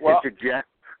you want to interject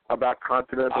about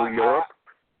continental Europe?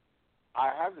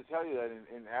 I have to tell you that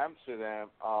in Amsterdam,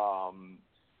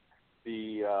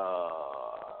 the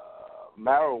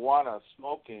marijuana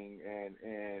smoking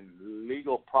and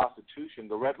legal prostitution,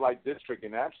 the red light district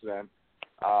in Amsterdam,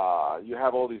 you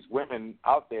have all these women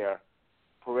out there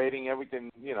parading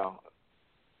everything,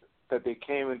 that they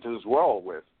came into this world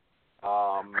with.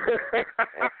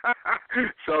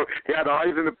 So you had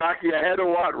eyes in the back of your head or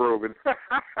what, Reuben?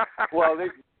 Well,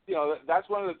 that's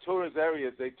one of the tourist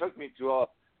areas they took me to.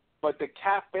 But the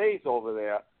cafes over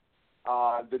there,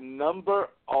 the number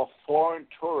of foreign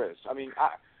tourists. I mean,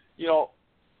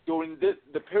 during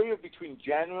the period between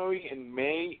January and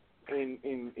May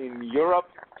in Europe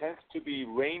tends to be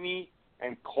rainy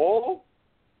and cold.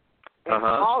 In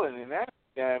Holland, in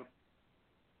Amsterdam,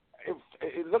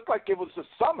 it looked like it was the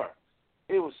summer.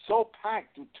 It was so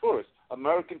packed with tourists,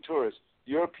 American tourists,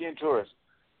 European tourists,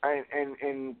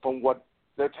 and from what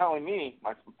they're telling me,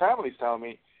 my family's telling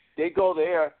me, they go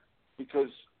there because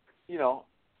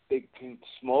they can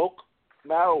smoke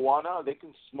marijuana, they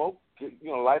can smoke,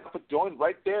 light up a joint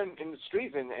right there in the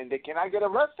streets, and they cannot get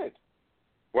arrested.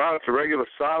 Wow, it's a regular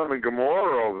Sodom and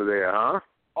Gomorrah over there, huh?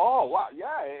 Oh wow,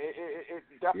 yeah, it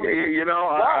definitely.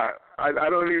 Yeah, I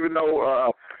don't even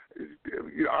know.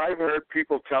 I've heard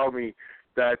people tell me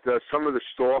that some of the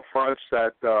storefronts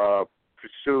that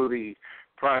pursue the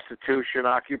prostitution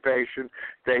occupation,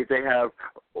 they have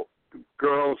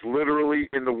girls literally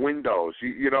in the windows.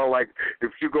 Like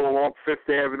if you go along Fifth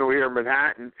Avenue here in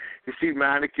Manhattan, you see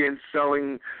mannequins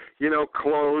selling,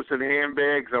 clothes and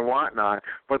handbags and whatnot.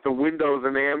 But the windows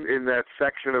in that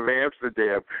section of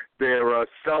Amsterdam, they're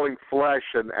selling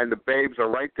flesh, and the babes are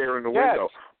right there in the window.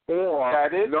 Or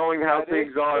knowing how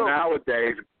things are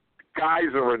nowadays,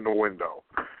 guys are in the window.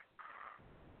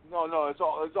 No, it's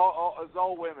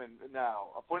all women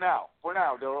now. For now,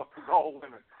 it's all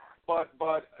women. But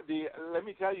let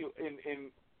me tell you,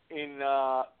 in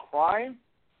crime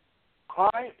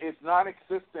is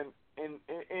non-existent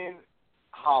in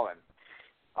Holland.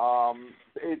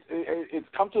 It's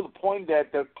come to the point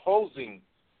that they're closing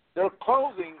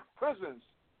prisons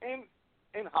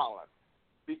in Holland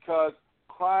because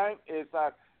crime is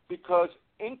not, because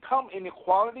income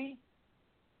inequality.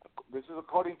 This is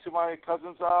according to my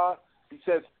cousin's. He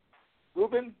says,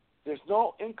 Reuben, there's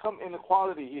no income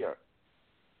inequality here.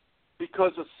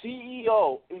 Because a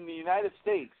CEO in the United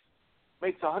States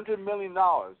makes $100 million,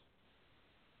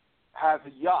 has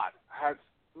a yacht, has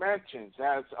mansions,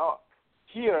 has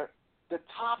here, the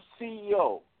top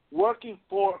CEO working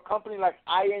for a company like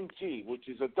ING, which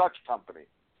is a Dutch company,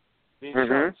 the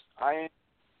insurance,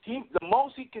 the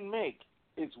most he can make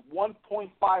is $1.5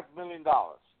 million.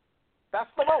 That's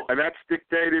the most. And that's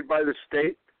dictated by the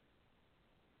state?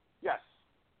 Yes.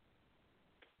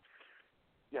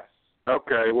 Yes.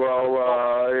 Okay, well,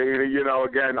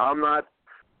 again, I'm not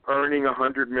earning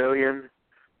 $100 million.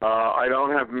 I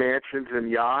don't have mansions and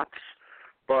yachts,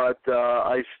 but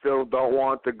I still don't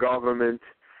want the government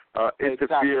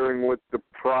interfering with the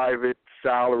private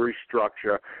salary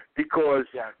structure because,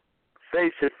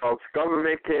 face it, folks,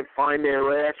 government can't find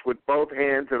their ass with both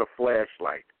hands and a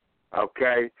flashlight.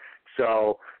 Okay,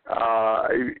 so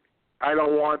I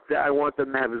don't want that. I want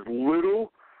them to have as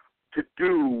little to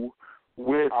do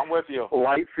with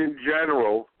life in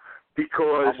general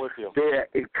because they're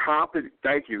incompetent.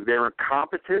 Thank you. They're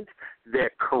incompetent.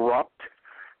 They're corrupt,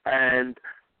 and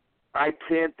I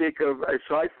can't think of,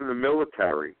 aside from the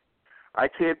military, I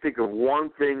can't think of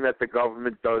one thing that the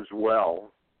government does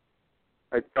well.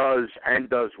 It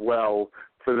does well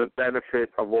for the benefit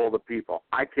of all the people.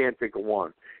 I can't think of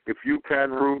one. If you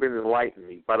can, Reuben, enlighten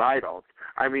me, but I don't.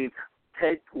 I mean,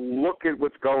 look at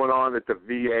what's going on at the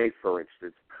VA, for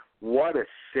instance. What a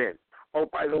sin. Oh,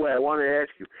 by the way, I want to ask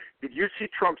you, did you see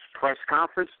Trump's press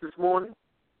conference this morning?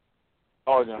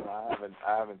 Oh, no,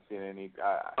 I haven't seen any.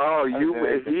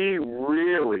 He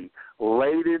really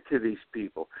laid into these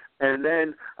people. And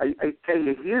then, I tell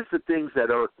you, here's the things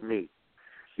that irk me.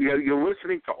 You're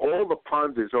listening to all the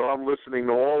pundits, or I'm listening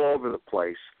to all over the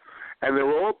place, and they're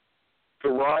all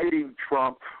deriding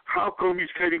Trump. How come he's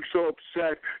getting so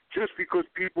upset just because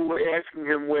people were asking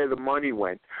him where the money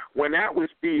went? When that was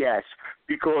BS,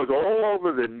 because all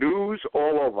over the news,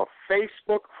 all over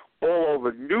Facebook, all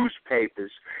over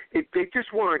newspapers, they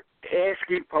just weren't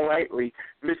asking politely,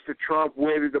 Mr. Trump,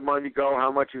 where did the money go,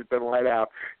 how much has been let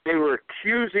out. They were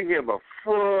accusing him of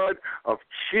fraud, of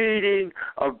cheating,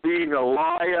 of being a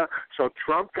liar. So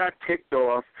Trump got ticked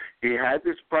off. He had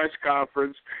this press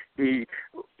conference. He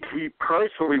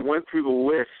personally went through the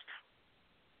list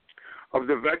of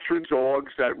the veterans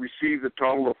orgs that received a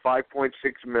total of $5.6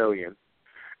 million,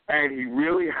 and he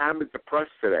really hammered the press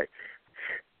today.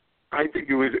 I think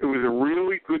it was a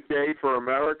really good day for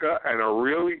America and a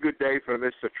really good day for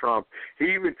Mr. Trump.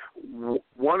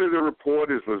 One of the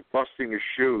reporters was busting his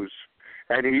shoes,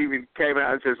 and he even came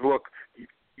out and says, "Look,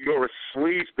 you're a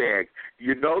sleazebag.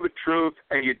 You know the truth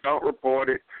and you don't report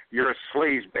it. You're a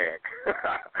sleazebag."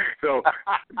 So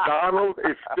Donald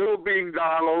is still being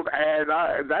Donald,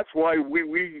 and that's why we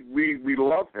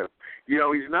love him.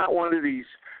 He's not one of these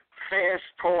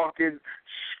fast-talking,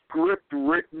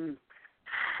 script-written,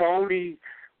 phony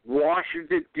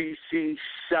Washington, D.C.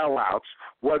 sellouts,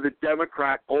 whether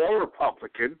Democrat or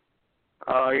Republican,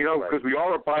 because we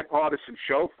are a bipartisan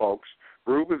show, folks.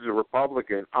 Reuben's a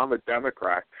Republican. I'm a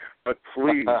Democrat. But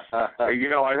please,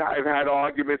 I've had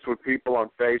arguments with people on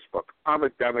Facebook. I'm a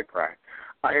Democrat.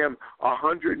 I am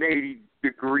 180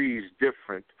 degrees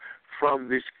different from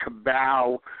this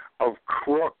cabal of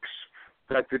crooks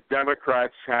that the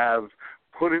Democrats have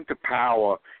put into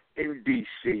power in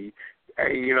D.C.,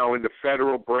 in the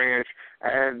federal branch,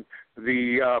 and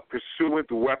the pursuant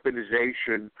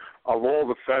weaponization of all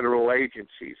the federal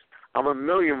agencies. I'm a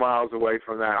million miles away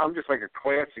from that. I'm just like a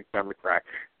classic Democrat.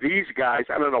 These guys,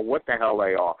 I don't know what the hell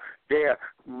they are. They're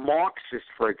Marxist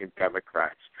friggin'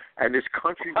 Democrats, and this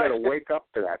country's got to wake up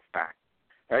to that fact.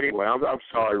 Anyway, I'm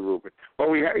sorry, Reuben, but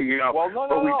we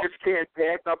just can't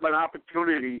pass up an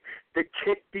opportunity to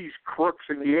kick these crooks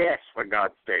in the ass, for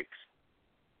God's sakes.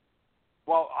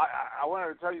 Well, I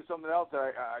wanted to tell you something else that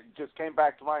I just came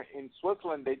back to mind. In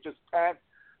Switzerland, they just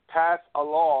passed a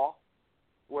law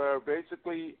where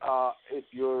basically if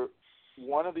you're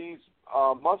one of these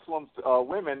Muslim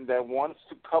women that wants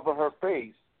to cover her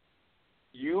face,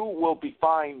 you will be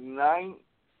fined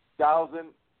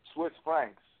 9,000 Swiss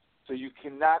francs. So you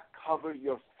cannot cover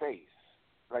your face.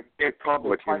 Like in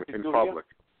public.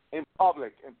 In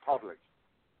public.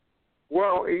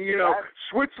 Well,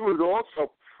 Switzerland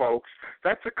also, folks,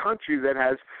 that's a country that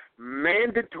has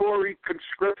mandatory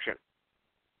conscription.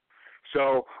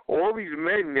 So all these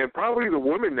men, and probably the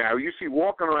women now, you see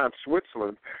walking around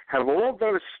Switzerland, have all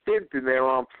done a stint in their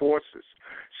armed forces.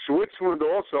 Switzerland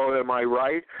also, am I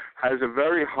right, has a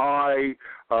very high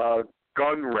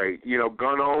gun rate,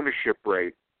 gun ownership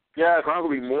rate. Yeah,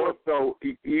 probably more so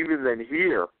even than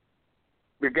here.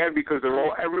 Again, because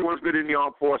everyone's been in the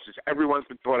armed forces. Everyone's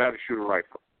been taught how to shoot a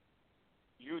rifle.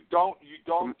 You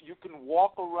can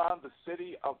walk around the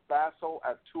city of Basel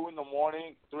at 2 in the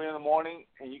morning, 3 in the morning,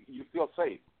 and you feel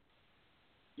safe.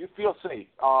 You feel safe.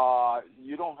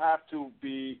 You don't have to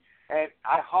be and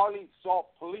I hardly saw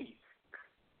police.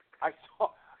 I'm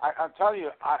telling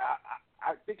you,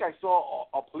 I think I saw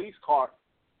a police car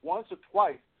once or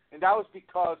twice, and that was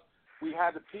because we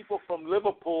had the people from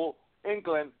Liverpool,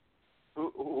 England,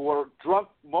 who were drunk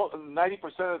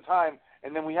 90% of the time,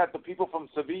 and then we had the people from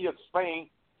Sevilla, Spain,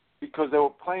 because they were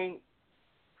playing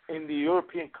in the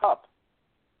European Cup,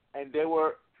 and they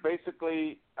were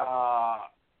basically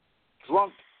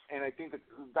drunk, and I think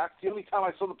that's the only time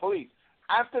I saw the police.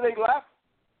 After they left,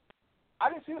 I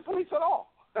didn't see the police at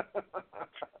all.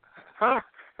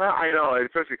 I know,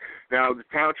 especially now the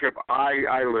township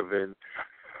I live in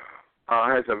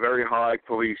has a very high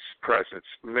police presence.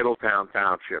 Middletown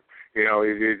Township,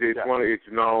 it's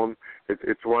known.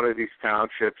 It's one of these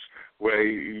townships where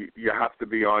you have to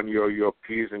be on your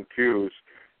P's and Q's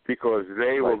because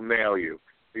they will nail you.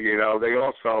 They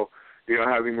also,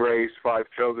 having raised 5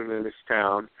 children in this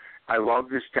town, I love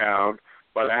this town,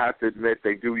 but I have to admit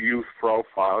they do youth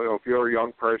profile. If you're a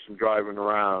young person driving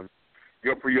around,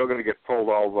 you're going to get pulled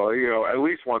over, at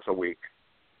least once a week.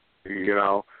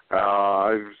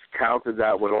 I've counted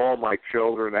that with all my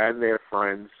children and their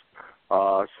friends.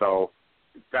 So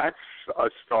that's a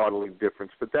startling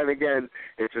difference. But then again,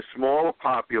 it's a smaller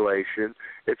population.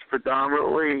 It's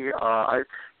predominantly, I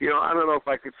don't know if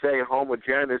I could say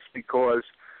homogeneous because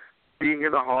being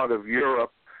in the heart of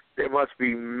Europe, there must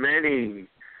be many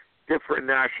different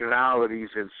nationalities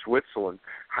in Switzerland.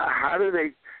 How do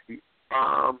they...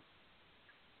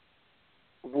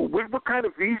 What kind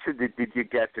of visa did you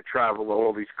get to travel to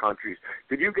all these countries?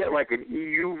 Did you get like an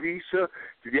EU visa?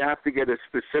 Did you have to get a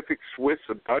specific Swiss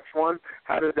or Dutch one?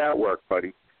 How did that work,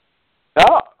 buddy?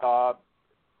 No.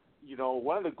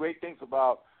 One of the great things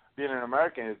about being an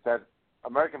American is that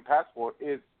American passport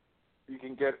is you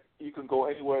can go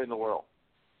anywhere in the world.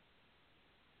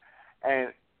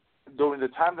 And during the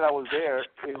time that I was there,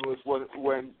 it was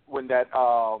when that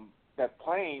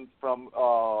plane from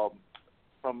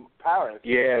Paris,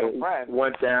 France,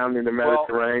 went down in the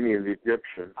Mediterranean, the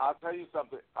Egyptian. I'll tell you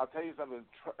something.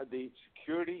 The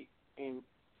security in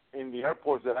the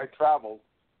airports that I traveled,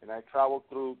 and I traveled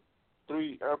through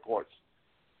 3 airports,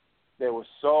 they were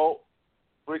so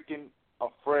freaking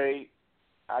afraid.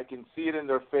 I can see it in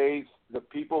their face. The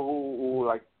people who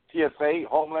like TSA,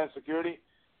 Homeland Security,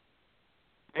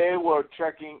 they were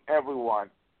checking everyone.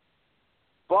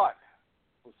 But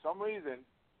for some reason,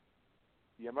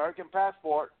 the American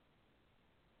passport,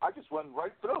 I just went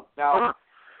right through. Now,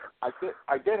 I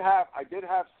do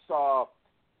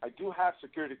have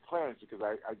security clearance because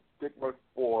I did work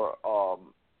for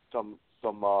some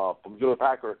from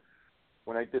Hewlett-Packard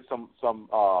when I did some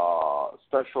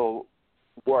special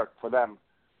work for them.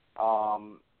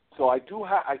 So I still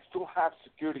have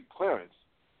security clearance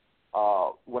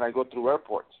when I go through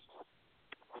airports.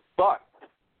 But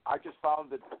I just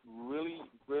found that really,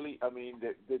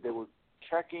 they were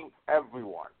checking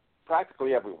everyone,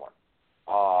 practically everyone.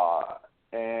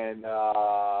 And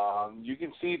you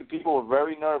can see the people were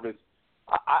very nervous.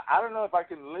 I don't know if I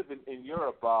can live in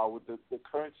Europe with the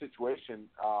current situation.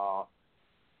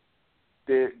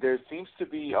 There seems to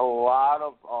be a lot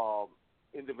of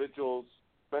individuals,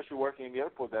 especially working in the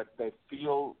airport, that they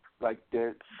feel like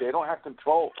they don't have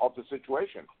control of the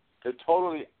situation.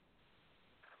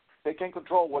 They can't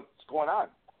control what's going on.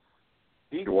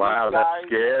 These guys, that's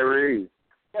scary.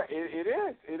 Yeah, it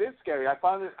is. It is scary. I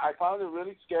found it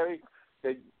really scary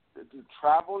that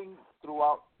traveling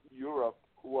throughout Europe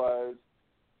was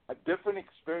a different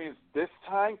experience this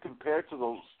time compared to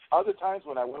those other times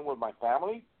when I went with my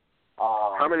family.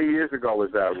 How many years ago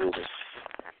was that, Reuben?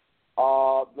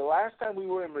 The last time we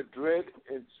were in Madrid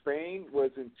in Spain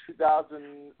was in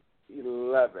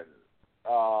 2011.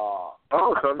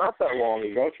 So not that long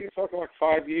ago. You're talking like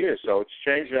 5 years, so it's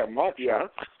changed that much, huh?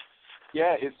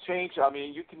 Yeah, it's changed. I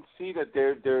mean, you can see that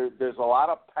there's a lot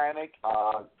of panic.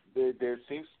 There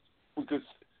seems, because,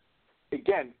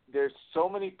 again, there's so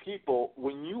many people.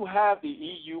 When you have the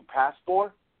EU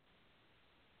passport,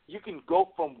 you can go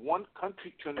from one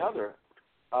country to another.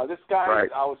 This guy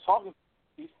I was talking,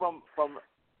 he's from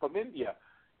India.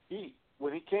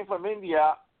 When he came from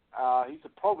India, he's a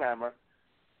programmer.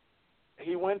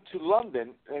 He went to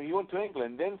London, and he went to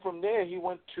England. Then from there, he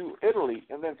went to Italy.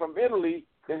 And then from Italy,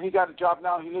 then he got a job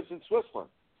now. He lives in Switzerland.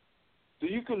 So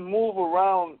you can move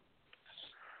around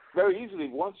very easily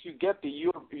once you get the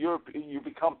you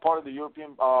become part of the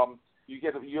European, you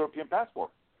get a European passport.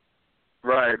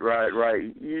 Right.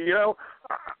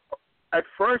 At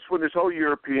first when this whole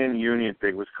European Union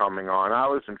thing was coming on, I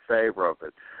was in favor of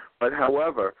it. But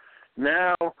however,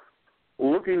 now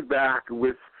looking back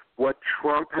with what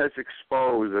Trump has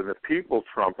exposed and the people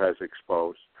Trump has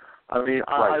exposed, I mean,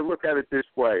 I look at it this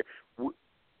way.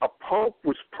 a pope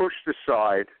was pushed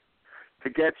aside to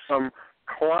get some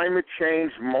climate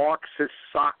change Marxist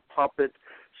sock puppet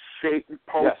Satan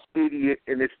pope idiot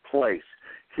in his place.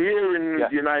 Here in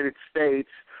the United States,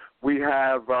 we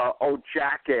have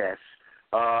OjackaSS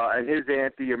and his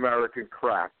anti-American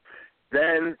crap.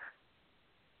 Then,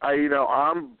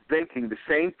 I'm thinking the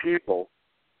same people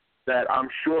that I'm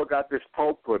sure got this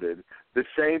pope put in, the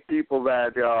same people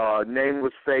that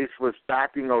Nameless Face was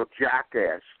backing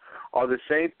OjackaSS, are the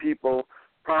same people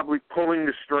probably pulling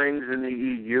the strings in the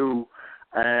EU.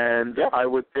 And I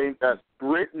would think that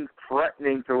Britain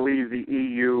threatening to leave the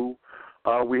EU.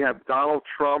 We have Donald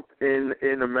Trump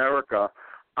in America.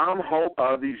 I'm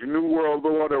hoping these New World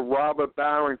Order robber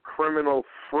baron criminal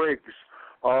frigs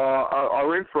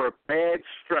are in for a bad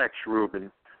stretch,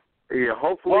 Reuben. Yeah,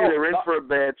 hopefully they're in for a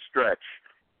bad stretch.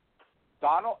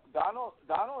 Donald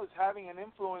is having an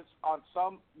influence on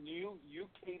some new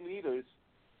UK leaders.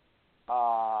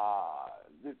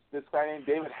 This guy named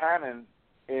David Hannan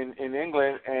in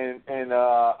England and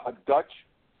a Dutch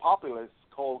populist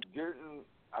called Geerten,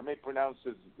 I may pronounce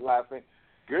his last name,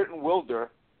 Geerten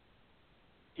Wilder.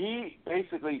 He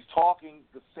basically is talking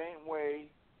the same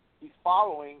way, he's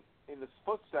following in the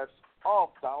footsteps of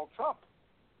Donald Trump.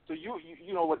 So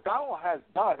you know what Donald has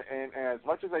done, and as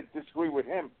much as I disagree with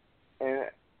him,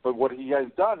 but what he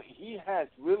has done, he has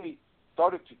really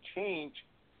started to change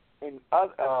in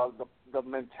the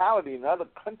mentality in other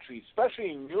countries,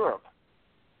 especially in Europe,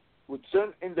 with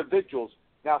certain individuals.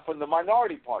 Now, from the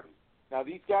minority parties. Now,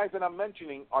 these guys that I'm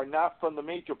mentioning are not from the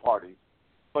major parties,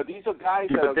 but these are guys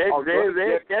that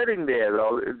they're getting there,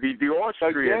 though. The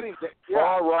Austrian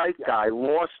far-right guy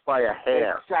lost by a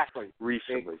hair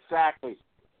recently. Exactly.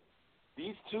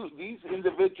 These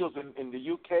individuals in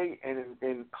the UK and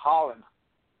in Holland,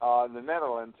 the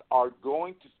Netherlands, are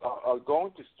going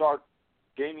to start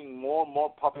gaining more and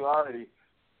more popularity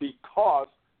because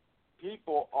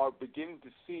people are beginning to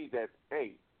see that,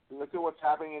 hey, look at what's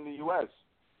happening in the U.S.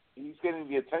 He's getting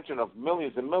the attention of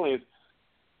millions and millions.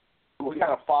 We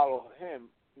got to follow him.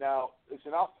 Now, it's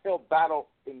an uphill battle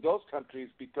in those countries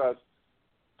because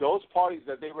those parties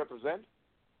that they represent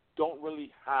don't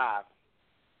really have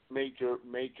they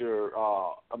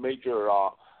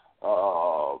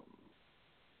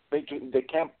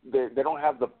don't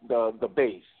have the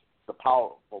base, the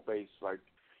powerful base like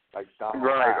Donald.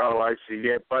 Right. Oh, I see.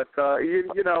 Yeah, but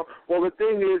well, the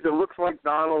thing is, it looks like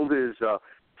Donald is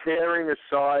tearing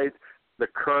aside the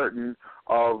curtain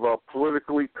of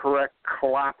politically correct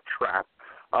claptrap,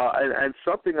 and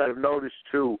something I've noticed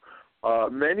too.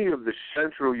 Many of the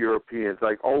Central Europeans,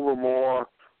 like Overmore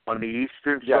on the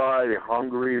eastern side,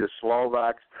 Hungary, the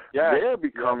Slovaks, they're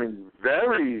becoming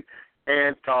very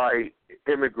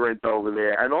anti-immigrant over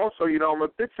there. And also, I'm a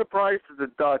bit surprised at the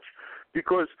Dutch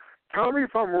because, tell me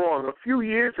if I'm wrong, a few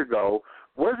years ago,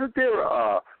 wasn't there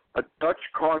a Dutch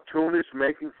cartoonist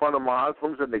making fun of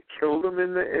Muslims and they killed him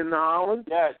in Holland?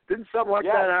 Yes. Didn't something like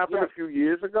that happen a few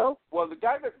years ago? Well, the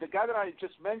guy that I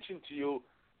just mentioned to you,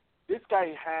 this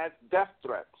guy has death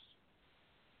threats.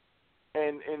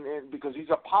 And because he's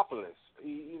a populist,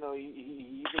 he's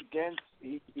against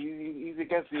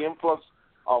the influx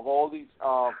of all these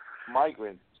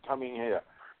migrants coming here,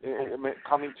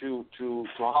 coming to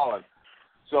Holland.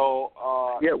 So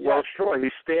sure,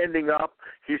 he's standing up.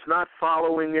 He's not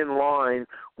following in line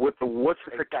with the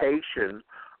wussification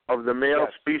of the male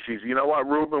species. You know what,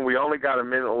 Reuben? We only got a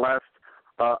minute left.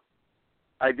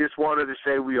 I just wanted to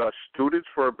say we are students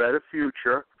for a better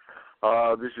future.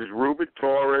 This is Reuben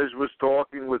Torres was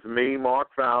talking with me, Mark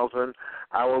Falzon.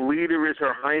 Our leader is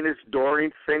Her Highness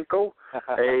Doreen Finkel,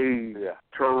 a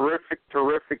terrific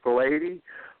lady.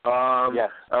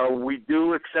 We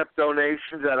do accept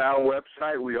donations at our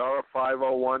website. We are a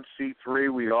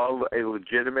 501c3. We are a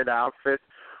legitimate outfit.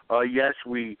 Yes,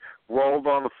 we rolled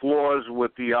on the floors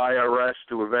with the IRS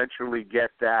to eventually get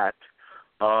that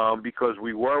because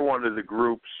we were one of the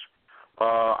groups.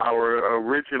 Our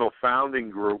original founding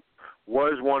group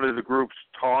was one of the groups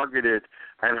targeted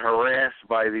and harassed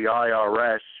by the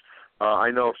IRS. I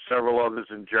know of several others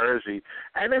in Jersey.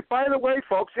 And by the way,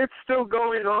 folks, it's still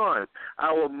going on.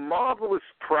 Our marvelous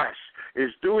press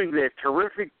is doing their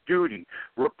terrific duty,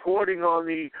 reporting on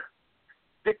the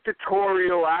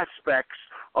dictatorial aspects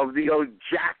of the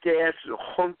OjackaSS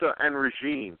junta and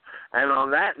regime. And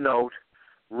on that note,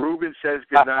 Reuben says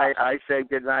good night. I say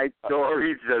good night.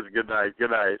 Dory says good night.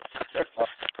 Good night.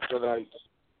 Good night.